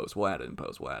it in post. We'll add it in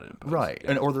post. Right.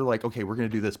 Yeah. And or they're like, okay, we're going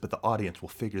to do this, but the audience will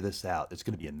figure this out. It's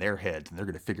going to be in their heads, and they're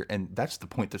going to figure. And that's the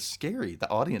point that's scary.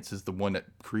 The audience is the one that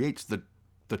creates the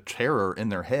terror in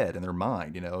their head and their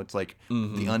mind. You know, it's like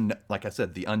like I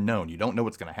said, the unknown. You don't know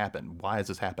what's going to happen. Why is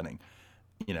this happening?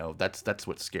 You know, that's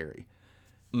what's scary.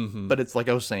 But it's like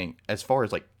I was saying, as far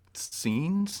as like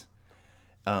scenes,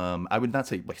 I would not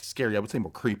say like scary. I would say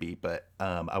more creepy, but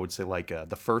I would say like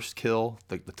the first kill,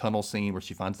 the tunnel scene where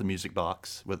she finds the music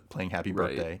box with playing Happy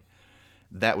Right. Birthday.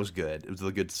 That was good. It was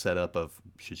a good setup of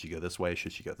should she go this way,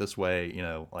 should she go this way,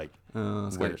 like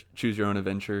It's where. kind of choose your own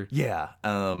adventure. Yeah,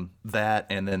 that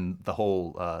and then the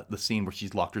whole the scene where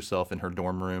she's locked herself in her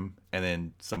dorm room and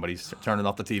then somebody's turning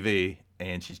off the TV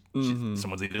and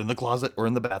someone's either in the closet or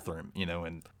in the bathroom,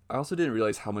 and I also didn't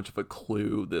realize how much of a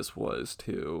clue this was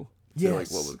to like what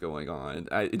Yes. was going on.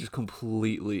 It just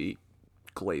completely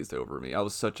glazed over me. I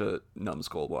was such a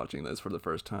numbskull watching this for the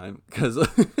first time because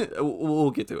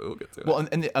we'll get to it. We'll get to it. Well,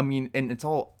 and I mean, and it's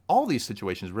all these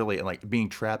situations really, and like being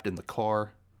trapped in the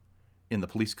car, in the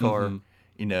police car, and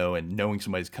knowing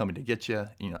somebody's coming to get you.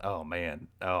 Oh man,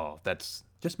 that's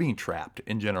just being trapped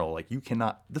in general. Like you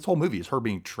cannot. This whole movie is her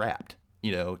being trapped.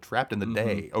 Trapped in the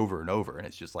day over and over, and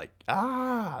it's just like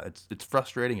it's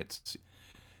frustrating. It's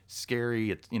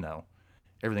scary. It's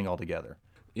everything all together.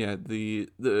 Yeah,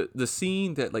 the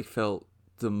scene that like felt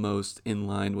the most in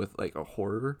line with like a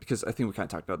horror, because I think we kind of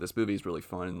talked about this movie is really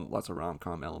fun and lots of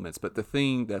rom-com elements, but the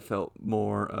thing that felt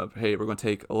more of, hey, we're going to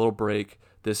take a little break,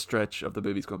 this stretch of the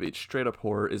movie is going to be straight up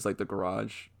horror, is like the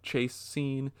garage chase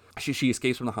scene. She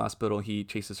escapes from the hospital, he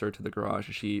chases her to the garage,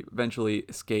 and she eventually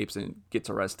escapes and gets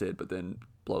arrested but then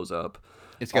blows up.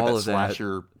 It's got All that of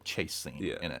slasher chase scene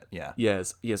Yeah. in it. Yeah.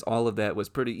 Yes, all of that was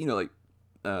pretty, like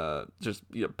just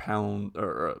pound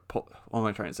what am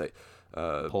I trying to say?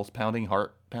 Pulse pounding,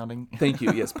 heart pounding. Thank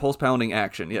you. Yes, pulse pounding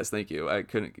action. Yes, thank you. I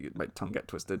couldn't. My tongue got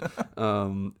twisted.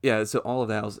 Yeah. So all of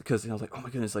that was because I was like, oh my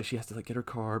goodness, like she has to like get her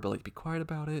car, but like be quiet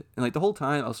about it. And like the whole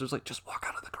time, I was just like, just walk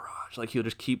out of the garage. Like he'll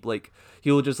just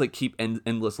keep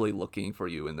endlessly looking for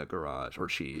you in the garage, or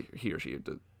he or she,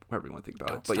 whatever you want to think about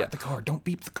it. But Stop yeah, the car. Don't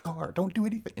beep the car. Don't do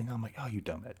anything. And I'm like, oh, you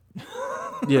dumb it.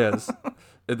 yes.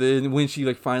 And then when she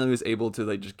like finally was able to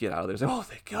like just get out of there, it's like, oh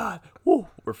thank God, woo,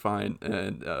 we're fine.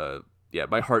 And yeah,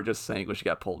 my heart just sank when she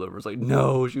got pulled over. It's like,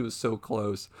 no, she was so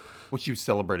close. What you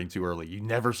celebrating too early? You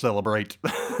never celebrate.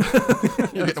 You're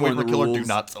That's getting away one from of a the killer. Do rules.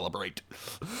 not celebrate.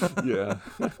 Yeah.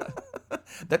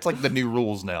 That's like the new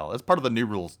rules now. That's part of the new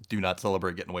rules. Do not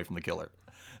celebrate getting away from the killer.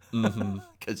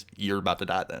 Because you're about to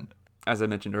die then. As I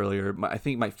mentioned earlier, I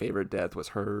think my favorite death was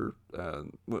her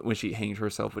when she hanged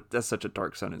herself. That's such a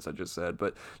dark sentence I just said,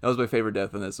 but that was my favorite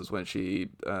death in this. Was when she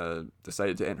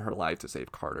decided to end her life to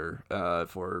save Carter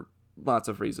for lots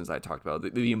of reasons I talked about.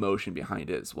 The emotion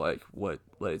behind it is like what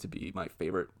led it to be my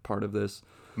favorite part of this,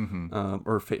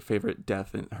 or favorite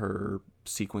death in her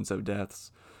sequence of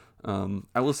deaths.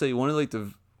 I will say one of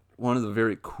the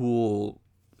very cool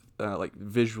like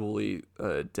visually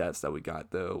deaths that we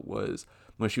got though was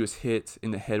when she was hit in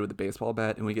the head with a baseball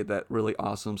bat, and we get that really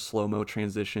awesome slow-mo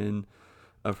transition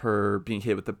of her being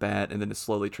hit with the bat, and then it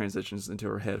slowly transitions into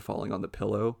her head falling on the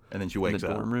pillow And then she in wakes the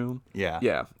up. dorm room. Yeah.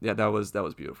 Yeah, that was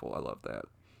beautiful. I love that.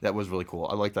 That was really cool.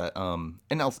 I like that. And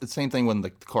it's the same thing when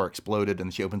the car exploded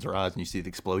and she opens her eyes and you see the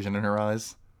explosion in her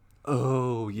eyes.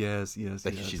 Oh yes,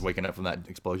 Like yes. she's waking up from that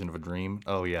explosion of a dream.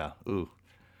 Oh yeah. Ooh.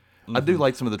 I do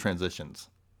like some of the transitions.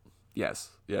 Yes,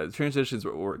 yeah. The transitions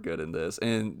were good in this,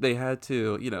 and they had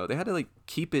to, like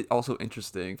keep it also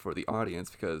interesting for the audience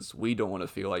because we don't want to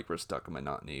feel like we're stuck in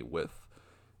monotony with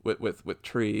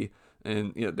Tree,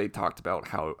 and they talked about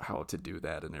how to do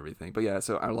that and everything. But yeah,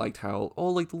 so I liked how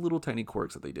like the little tiny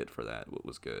quirks that they did for that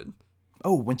was good.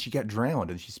 Oh, when she got drowned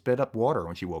and she spit up water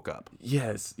when she woke up.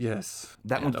 Yes.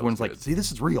 That Yeah, one's was like, good. see,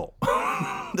 this is real.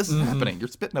 This is happening. You're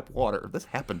spitting up water. This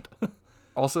happened.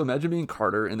 Also, imagine being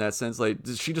Carter in that sense. Like,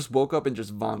 she just woke up and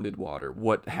just vomited water.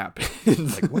 What happened?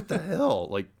 Like, what the hell?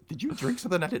 Like, did you drink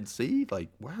something I didn't see? Like,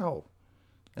 wow.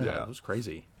 Yeah. It was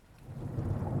crazy.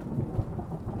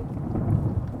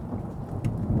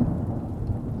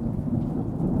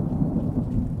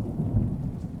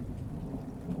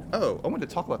 Oh, I wanted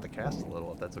to talk about the cast a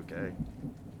little, if that's okay.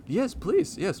 Yes,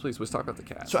 please. Let's talk about the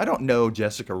cast. So I don't know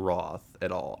Jessica Roth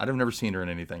at all. I've never seen her in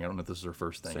anything. I don't know if this is her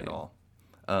first thing Same. at all.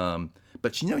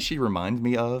 But she reminds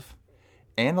me of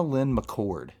Anna Lynn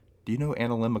McCord. Do you know who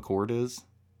Anna Lynn McCord is?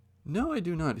 No, I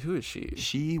do not. Who is she?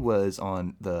 She was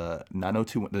on the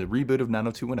the reboot of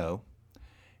 90210.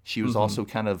 She was also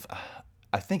kind of,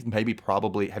 I think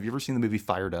probably, have you ever seen the movie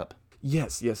Fired Up?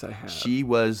 Yes, I have. She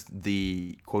was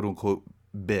the quote unquote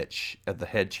bitch at the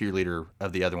head cheerleader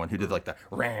of the other one who did like the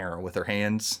rah with her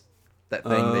hands. That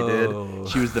thing they did.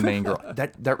 She was the main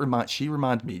girl. She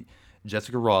reminds me,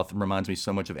 Jessica Roth reminds me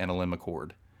so much of Anna Lynn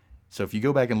McCord. So if you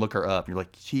go back and look her up, you're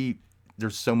like,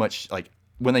 there's so much, like,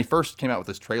 when they first came out with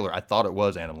this trailer, I thought it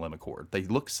was Anna Lynn McCord. They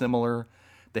look similar.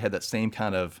 They had that same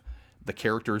kind of, the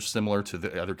characters similar to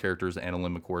the other characters that Anna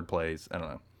Lynn McCord plays. I don't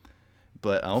know.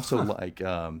 But I also like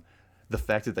the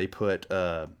fact that they put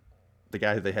the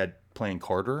guy that they had playing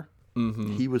Carter,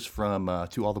 he was from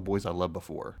To All the Boys I Loved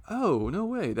Before. Oh, no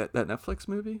way. That Netflix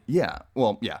movie? Yeah,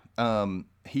 well, yeah.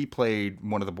 He played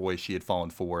one of the boys she had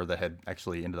fallen for that had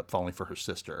actually ended up falling for her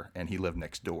sister, and he lived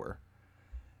next door.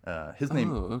 His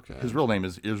real name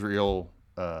is Israel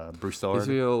Broussard.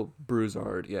 Israel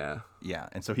Broussard, yeah. Yeah,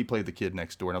 and so he played the kid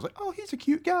next door, and I was like, oh, he's a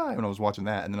cute guy when I was watching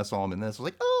that, and then I saw him in this. I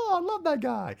was like, oh, I love that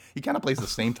guy. He kind of plays the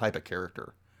same type of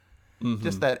character.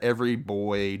 Just that every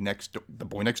boy the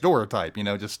boy next door type,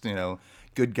 just,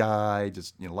 good guy,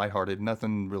 just, lighthearted,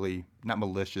 nothing really, not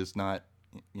malicious, not,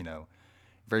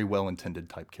 very well-intended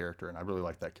type character, and I really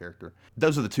like that character.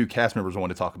 Those are the two cast members I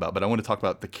want to talk about, but I want to talk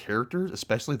about the characters,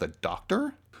 especially the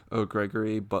doctor. Oh,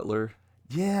 Gregory Butler.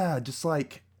 Yeah, just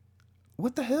like,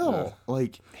 what the hell?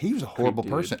 Like, he was a horrible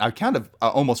dude. person. I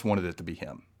almost wanted it to be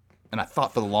him, and I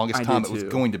thought for the longest time it was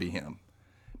going to be him.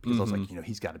 Because I was like,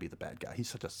 he's got to be the bad guy. He's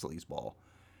such a sleazeball.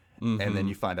 And then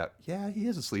you find out, yeah, he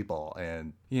is a sleazeball.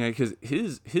 And yeah, because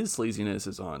his sleaziness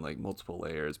is on like multiple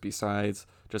layers. Besides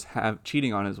just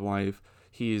cheating on his wife,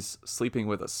 he's sleeping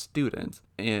with a student,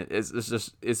 and it's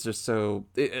just so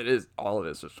it is all of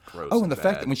it's just gross. Oh, and the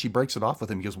fact bad. that when she breaks it off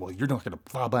with him, he goes, "Well, you're not going to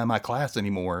fly by my class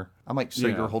anymore." I'm like, so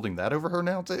you're holding that over her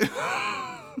now too?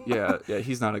 yeah,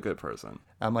 he's not a good person.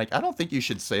 I'm like, I don't think you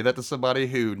should say that to somebody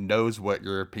who knows what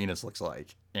your penis looks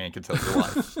like and can tell your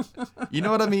wife. You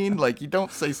know what I mean? Like, you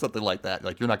don't say something like that.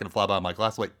 Like, you're not going to fly by my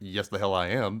class. Like, yes, the hell I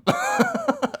am.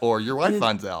 Or your wife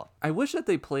finds out. I wish that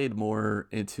they played more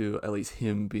into at least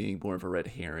him being more of a red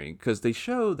herring, because they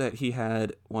show that he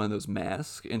had one of those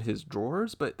masks in his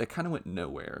drawers, but that kind of went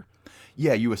nowhere.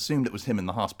 Yeah, you assumed it was him in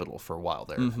the hospital for a while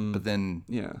there, but then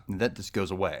that just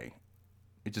goes away.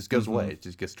 It just goes away. It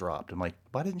just gets dropped. I'm like,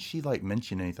 why didn't she like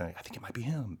mention anything? I think it might be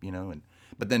him,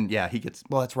 but then he gets,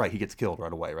 well, that's right. He gets killed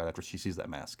right away, right after she sees that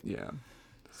mask. Yeah.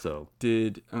 So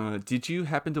did you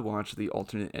happen to watch the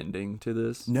alternate ending to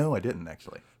this? No, I didn't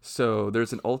actually. So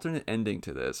there's an alternate ending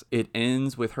to this. It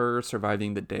ends with her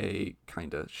surviving the day,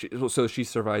 kind of. So she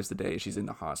survives the day. She's in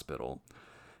the hospital.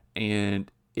 And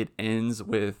it ends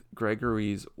with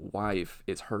Gregory's wife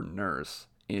is her nurse.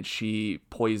 And she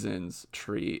poisons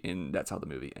Tree, and that's how the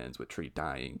movie ends, with Tree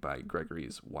dying by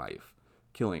Gregory's wife,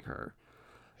 killing her.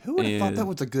 Who would have thought that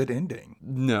was a good ending?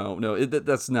 No,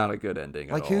 that's not a good ending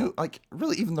at all. Who? Like,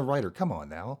 really, even the writer, come on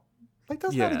now. Like,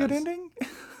 that's not a good ending?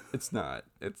 It's not.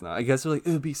 I guess they're like,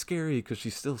 it would be scary because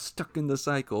she's still stuck in the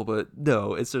cycle, but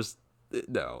no, it's just,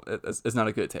 no, it's not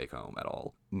a good take home at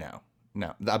all. No.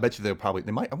 I bet you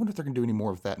they might, I wonder if they're going to do any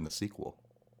more of that in the sequel.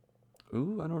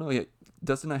 Ooh, I don't know yet.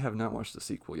 Dustin and I have not watched the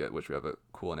sequel yet, which we have a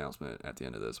cool announcement at the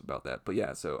end of this about that. But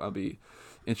yeah, so I'll be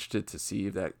interested to see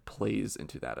if that plays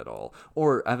into that at all.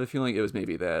 Or I have a feeling it was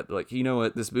maybe that, like, you know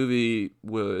what, this movie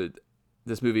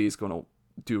is going to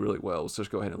do really well, so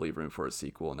just go ahead and leave room for a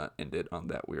sequel and not end it on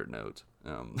that weird note.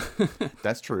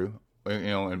 That's true.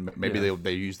 And maybe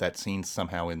they use that scene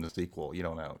somehow in the sequel. You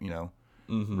don't know.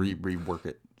 Rework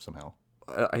it somehow.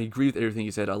 I agree with everything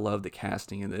you said. I love the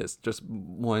casting in this. Just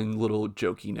one little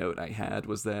jokey note I had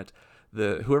was that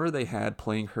whoever they had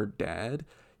playing her dad,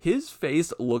 his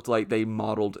face looked like they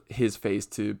modeled his face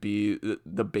to be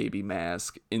the baby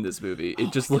mask in this movie.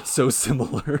 It just looked so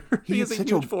similar. He has a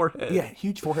huge forehead. Yeah,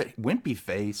 huge forehead, wimpy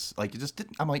face. Like, it just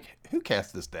didn't. I'm like, who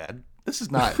cast this dad? This is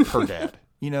not her dad.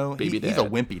 He's a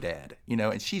wimpy dad.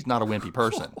 And she's not a wimpy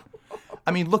person.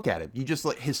 I mean, look at him. You just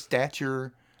like his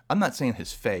stature. I'm not saying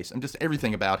his face. I'm just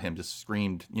everything about him just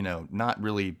screamed, not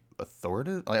really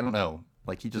authoritative. I don't know.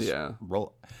 Like, he just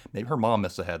roll. Maybe her mom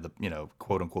must have had the,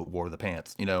 quote unquote, wore the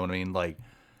pants. You know what I mean? Like,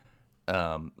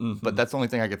 but that's the only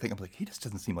thing I could think of. Like, he just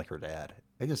doesn't seem like her dad.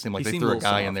 It just seemed like they threw a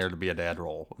guy in there to be a dad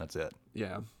role. And that's it.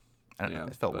 Yeah. I don't know.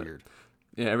 It felt weird.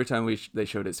 Yeah. Every time they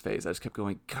showed his face, I just kept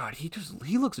going, God,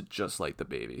 he looks just like the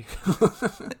baby.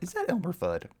 Is that Elmer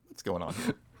Fudd? What's going on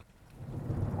here?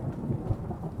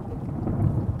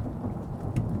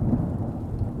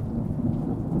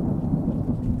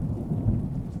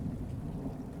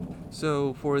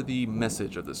 So for the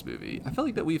message of this movie, I felt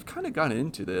like that we've kind of gotten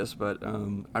into this, but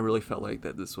I really felt like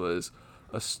that this was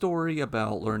a story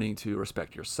about learning to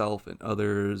respect yourself and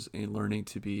others, and learning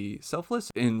to be selfless,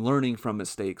 and learning from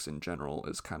mistakes in general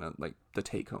is kind of like the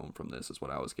take home from this, is what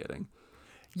I was getting.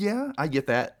 Yeah, I get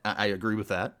that. I agree with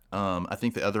that. I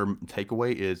think the other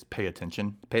takeaway is pay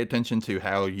attention. Pay attention to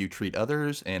how you treat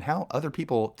others and how other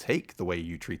people take the way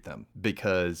you treat them.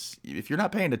 Because if you're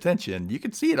not paying attention, you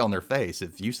can see it on their face.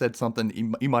 If you said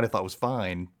something you might have thought was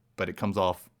fine, but it comes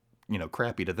off,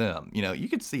 crappy to them. You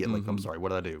can see it. Like, I'm sorry, what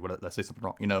did I do? Did I say something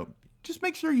wrong? Just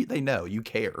make sure they know you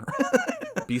care.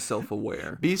 Be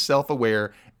self-aware. Be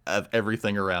self-aware of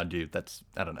everything around you.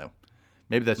 I don't know.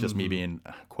 Maybe that's just me being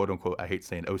quote unquote. I hate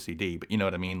saying OCD, but you know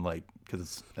what I mean, like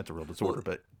because that's a real disorder.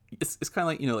 But It's kind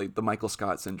of like, like the Michael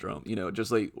Scott syndrome,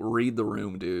 just like read the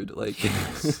room, dude. Like,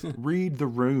 read the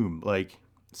room, like.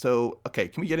 So okay,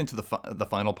 can we get into the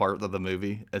final part of the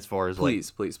movie as far as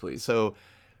please, please, please. So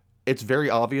it's very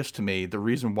obvious to me the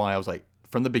reason why I was like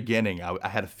from the beginning I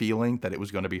had a feeling that it was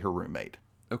going to be her roommate.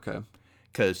 Okay.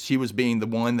 Because she was being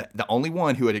the only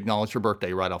one who had acknowledged her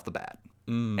birthday right off the bat,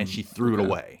 and she threw it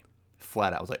away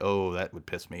flat out. I was like, oh, that would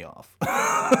piss me off.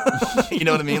 You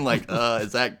know what I mean? Like,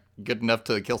 is that good enough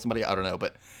to kill somebody? I don't know,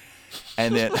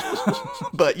 and then,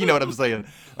 but you know what I'm saying?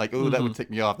 Like, oh, that would tick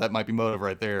me off. That might be motive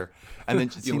right there. And then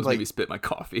it seems like maybe spit my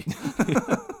coffee.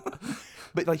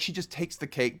 But like she just takes the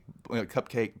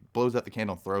cupcake, blows out the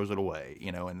candle, throws it away,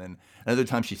 and then another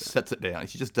time she sets it down.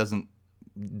 She just doesn't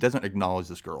acknowledge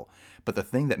this girl. But the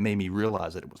thing that made me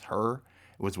realize that it was her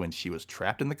was when she was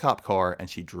trapped in the cop car and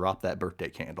she dropped that birthday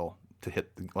candle to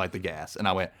light the gas, and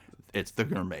I went, "It's the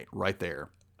roommate right there,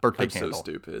 birthday candle." I'm so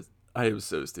stupid. I am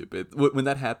so stupid. When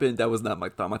that happened, that was not my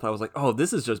thought. My thought was like, "Oh,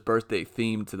 this is just birthday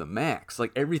themed to the max.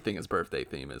 Like everything is birthday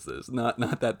theme. Is this not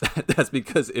that's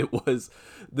because it was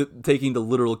taking the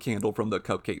literal candle from the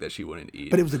cupcake that she wouldn't eat."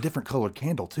 But it was a different colored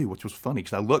candle too, which was funny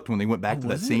because I looked when they went back to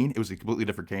that scene. It was a completely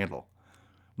different candle.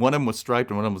 One of them was striped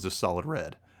and one of them was just solid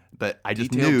red. But I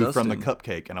just knew from the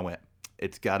cupcake, and I went,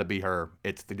 "It's got to be her.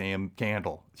 It's the damn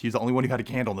candle. She's the only one who had a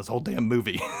candle in this whole damn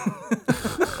movie."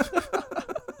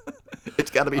 It's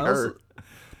got to be her.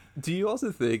 Do you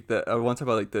also think that I want to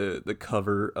talk about like the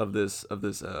cover of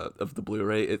the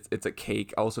Blu-ray? It's a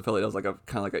cake. I also felt like it was like a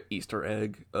kind of like an Easter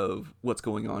egg of what's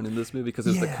going on in this movie because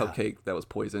it's the cupcake that was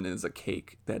poisoned and it's a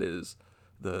cake that is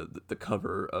the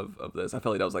cover of this. I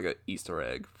felt like that was like an Easter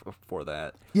egg for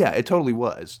that. Yeah, it totally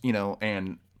was.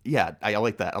 And yeah, I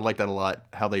like that. I like that a lot.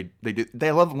 How they do.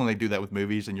 They love it when they do that with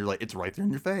movies, and you're like, it's right there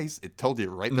in your face. It told you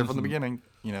right there from the beginning.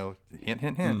 Hint,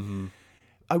 hint, hint.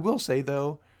 I will say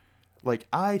though, like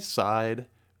I side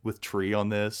with Tree on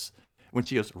this when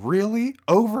she goes, "Really?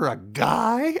 Over a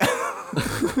guy?"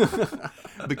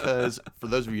 Because for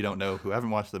those of you who don't know, who haven't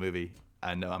watched the movie,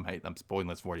 I know I'm spoiling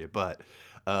this for you, but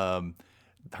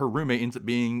her roommate ends up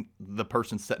being the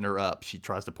person setting her up. She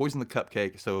tries to poison the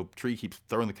cupcake, so Tree keeps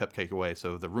throwing the cupcake away.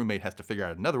 So the roommate has to figure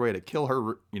out another way to kill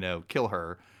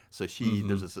her. So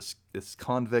there's this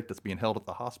convict that's being held at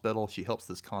the hospital. She helps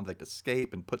this convict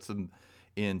escape and puts him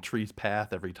in Tree's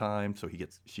path every time. So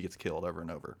she gets killed over and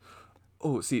over.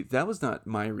 Oh, see, that was not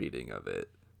my reading of it.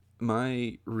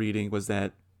 My reading was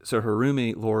that so her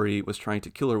roommate Lori was trying to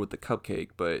kill her with the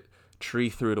cupcake, but Tree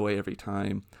threw it away every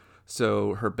time.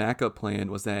 So her backup plan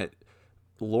was that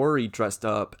Lori dressed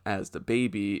up as the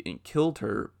baby and killed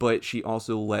her, but she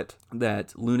also let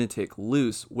that lunatic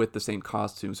loose with the same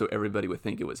costume so everybody would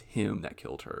think it was him that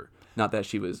killed her. Not that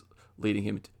she was leading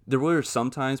him. There were some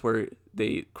times where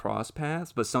they crossed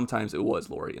paths, but sometimes it was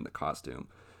Lori in the costume.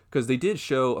 Because they did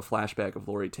show a flashback of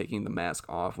Lori taking the mask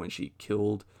off when she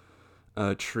killed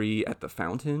Tree at the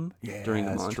fountain during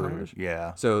the montage. True.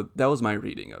 Yeah. So that was my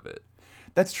reading of it.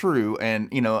 That's true. And,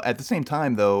 at the same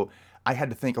time, though, I had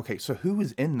to think, okay, so who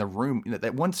is in the room?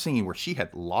 That one scene where she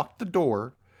had locked the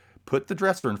door, put the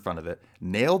dresser in front of it,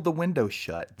 nailed the window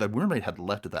shut. The roommate had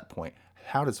left at that point.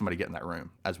 How did somebody get in that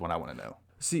room? That's what I want to know.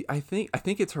 See, I think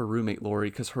it's her roommate,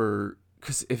 Lori,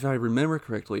 because if I remember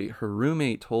correctly, her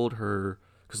roommate told her,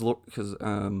 because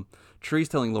Tree's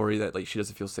telling Lori that like she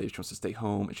doesn't feel safe, she wants to stay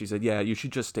home, and she said, "Yeah, you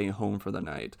should just stay home for the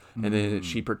night." And then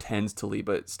she pretends to leave,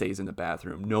 but stays in the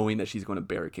bathroom, knowing that she's going to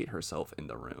barricade herself in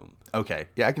the room. Okay,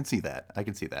 yeah, I can see that.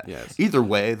 Yes. Either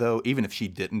way, though, even if she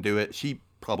didn't do it, she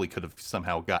probably could have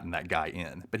somehow gotten that guy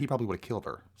in, but he probably would have killed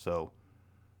her. So.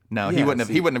 No, he wouldn't have.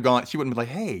 He wouldn't have gone. She wouldn't be like,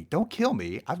 "Hey, don't kill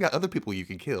me. I've got other people you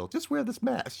can kill. Just wear this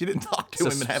mask." She didn't talk to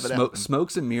him and have it out.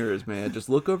 Smokes and mirrors, man. Just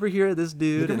look over here at this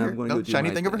dude, and I'm going to go do shiny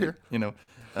my thing over here.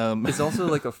 It's also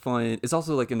like It's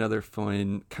also like another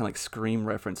fun kind of like Scream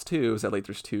reference too. Is that like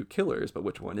there's two killers, but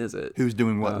which one is it? Who's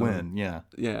doing what when? Yeah.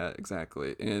 Yeah,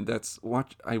 exactly. And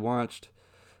I watched.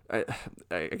 I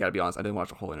gotta be honest, I didn't watch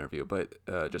the whole interview, but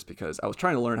just because I was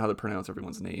trying to learn how to pronounce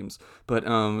everyone's names. But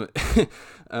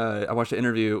I watched an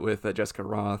interview with Jessica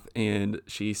Roth, and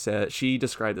she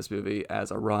described this movie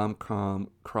as a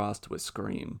rom-com crossed with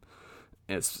Scream.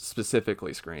 And it's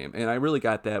specifically Scream. And I really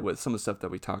got that with some of the stuff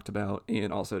that we talked about,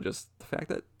 and also just the fact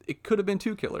that it could have been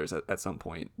two killers at some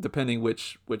point, depending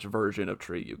which version of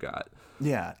Tree you got.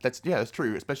 Yeah, that's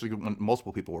true, especially when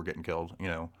multiple people were getting killed,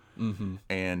 Mm-hmm.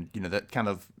 And, that kind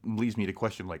of leads me to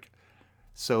question, like,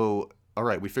 so, all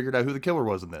right, we figured out who the killer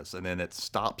was in this, and then it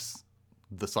stops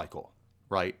the cycle,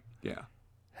 right? Yeah.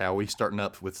 How are we starting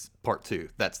up with part 2?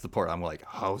 That's the part I'm like,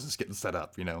 how is this getting set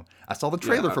up? I saw the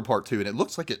trailer for part 2, and it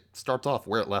looks like it starts off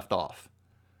where it left off.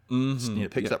 Mm-hmm.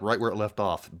 It picks up right where it left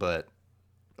off, but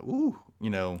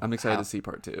I'm excited to see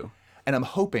part 2. And I'm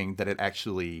hoping that it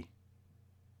actually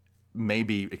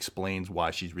maybe explains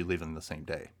why she's reliving the same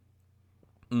day.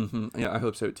 Mm-hmm. Yeah, I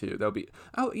hope so too. I'll be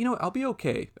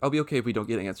okay. I'll be okay if we don't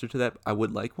get an answer to that. I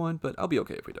would like one, but I'll be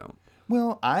okay if we don't.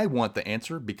 Well, I want the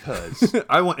answer because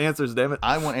I want answers, damn it.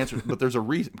 I want answers, but there's a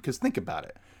reason. Because think about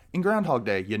it. In Groundhog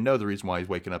Day, the reason why he's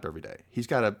waking up every day. He's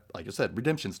got a, like I said,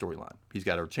 redemption storyline. He's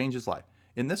got to change his life.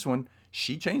 In this one,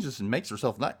 she changes and makes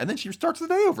herself nice, and then she starts the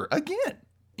day over again.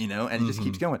 And it just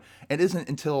keeps going. And it isn't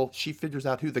until she figures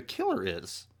out who the killer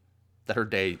is that her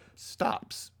day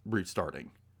stops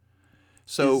restarting.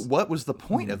 So what was the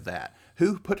point of that?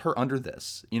 Who put her under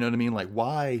this? You know what I mean? Like,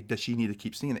 why does she need to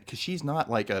keep seeing it? Because she's not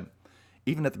like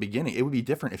even at the beginning, it would be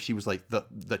different if she was like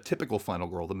the typical final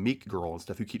girl, the meek girl and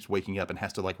stuff who keeps waking up and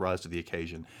has to like rise to the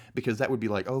occasion. Because that would be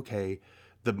like, okay,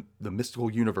 the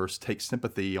mystical universe takes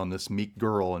sympathy on this meek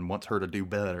girl and wants her to do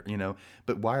better,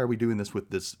 But why are we doing this with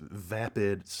this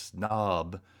vapid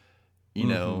snob,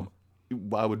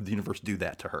 Why would the universe do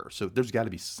that to her? So there's got to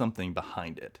be something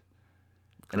behind it.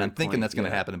 And I'm thinking that's going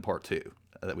to happen in part 2,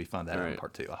 that we find that out in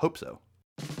part 2. I hope so.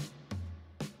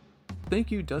 Thank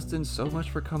you, Dustin, so much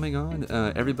for coming on.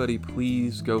 Everybody,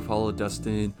 please go follow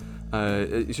Dustin.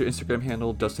 Is your Instagram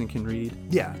handle Dustin Can Read?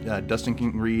 Yeah, Dustin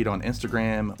Can Read on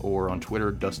Instagram or on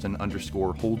Twitter,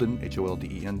 Dustin_Holden, Holden.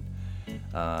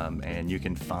 And you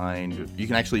can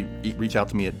actually reach out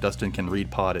to me at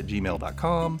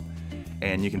dustincanreadpod@gmail.com.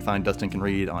 And you can find Dustin Can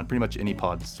Read on pretty much any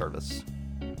pod service.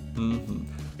 Mm-hmm.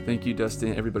 Thank you,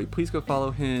 Dustin. Everybody, please go follow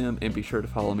him, and be sure to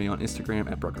follow me on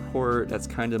Instagram at Brucker Horror. That's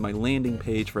kind of my landing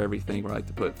page for everything, where I like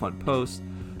to put fun posts,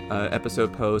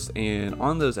 episode posts, and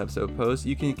on those episode posts,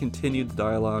 you can continue the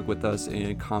dialogue with us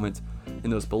and comment in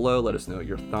those below. Let us know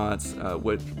your thoughts.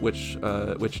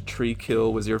 Which tree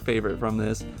kill was your favorite from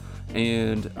this?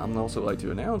 And I'd also like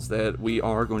to announce that we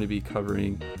are going to be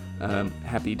covering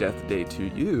Happy Death Day to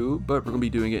You, but we're going to be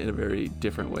doing it in a very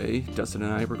different way. Dustin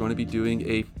and I, we're going to be doing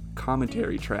a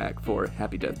commentary track for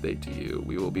Happy Death Day to You.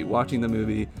 We will be watching the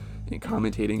movie and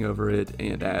commentating over it,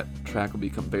 and that track will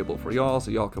become available for y'all,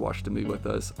 so y'all can watch the movie with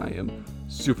us. I am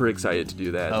super excited to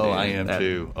do that. Oh, I am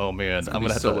too. Oh man, I'm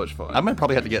gonna have so much fun. I might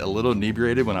probably have to get a little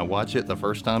inebriated when I watch it the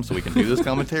first time, so we can do this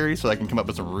commentary, so I can come up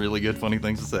with some really good, funny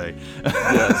things to say.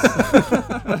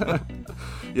 Yes.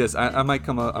 Yes, I might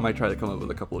try to come up with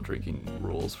a couple of drinking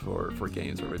rules for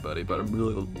games for everybody, but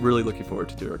I'm really looking forward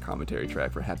to do our commentary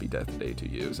track for Happy Death Day to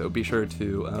You. So be sure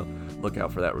to look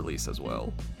out for that release as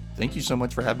well. Thank you so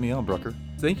much for having me on, Brucker.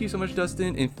 Thank you so much,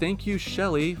 Dustin, and thank you,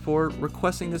 Shelly, for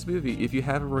requesting this movie. If you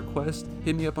have a request,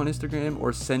 hit me up on Instagram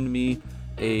or send me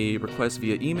a request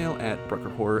via email at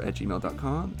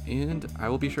bruckerhorror@gmail.com, and I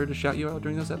will be sure to shout you out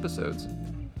during those episodes.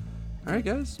 All right,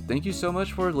 guys, thank you so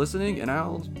much for listening, and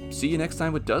I'll see you next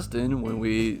time with Dustin when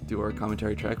we do our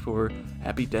commentary track for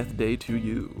Happy Death Day to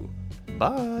You.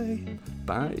 Bye.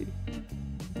 Bye.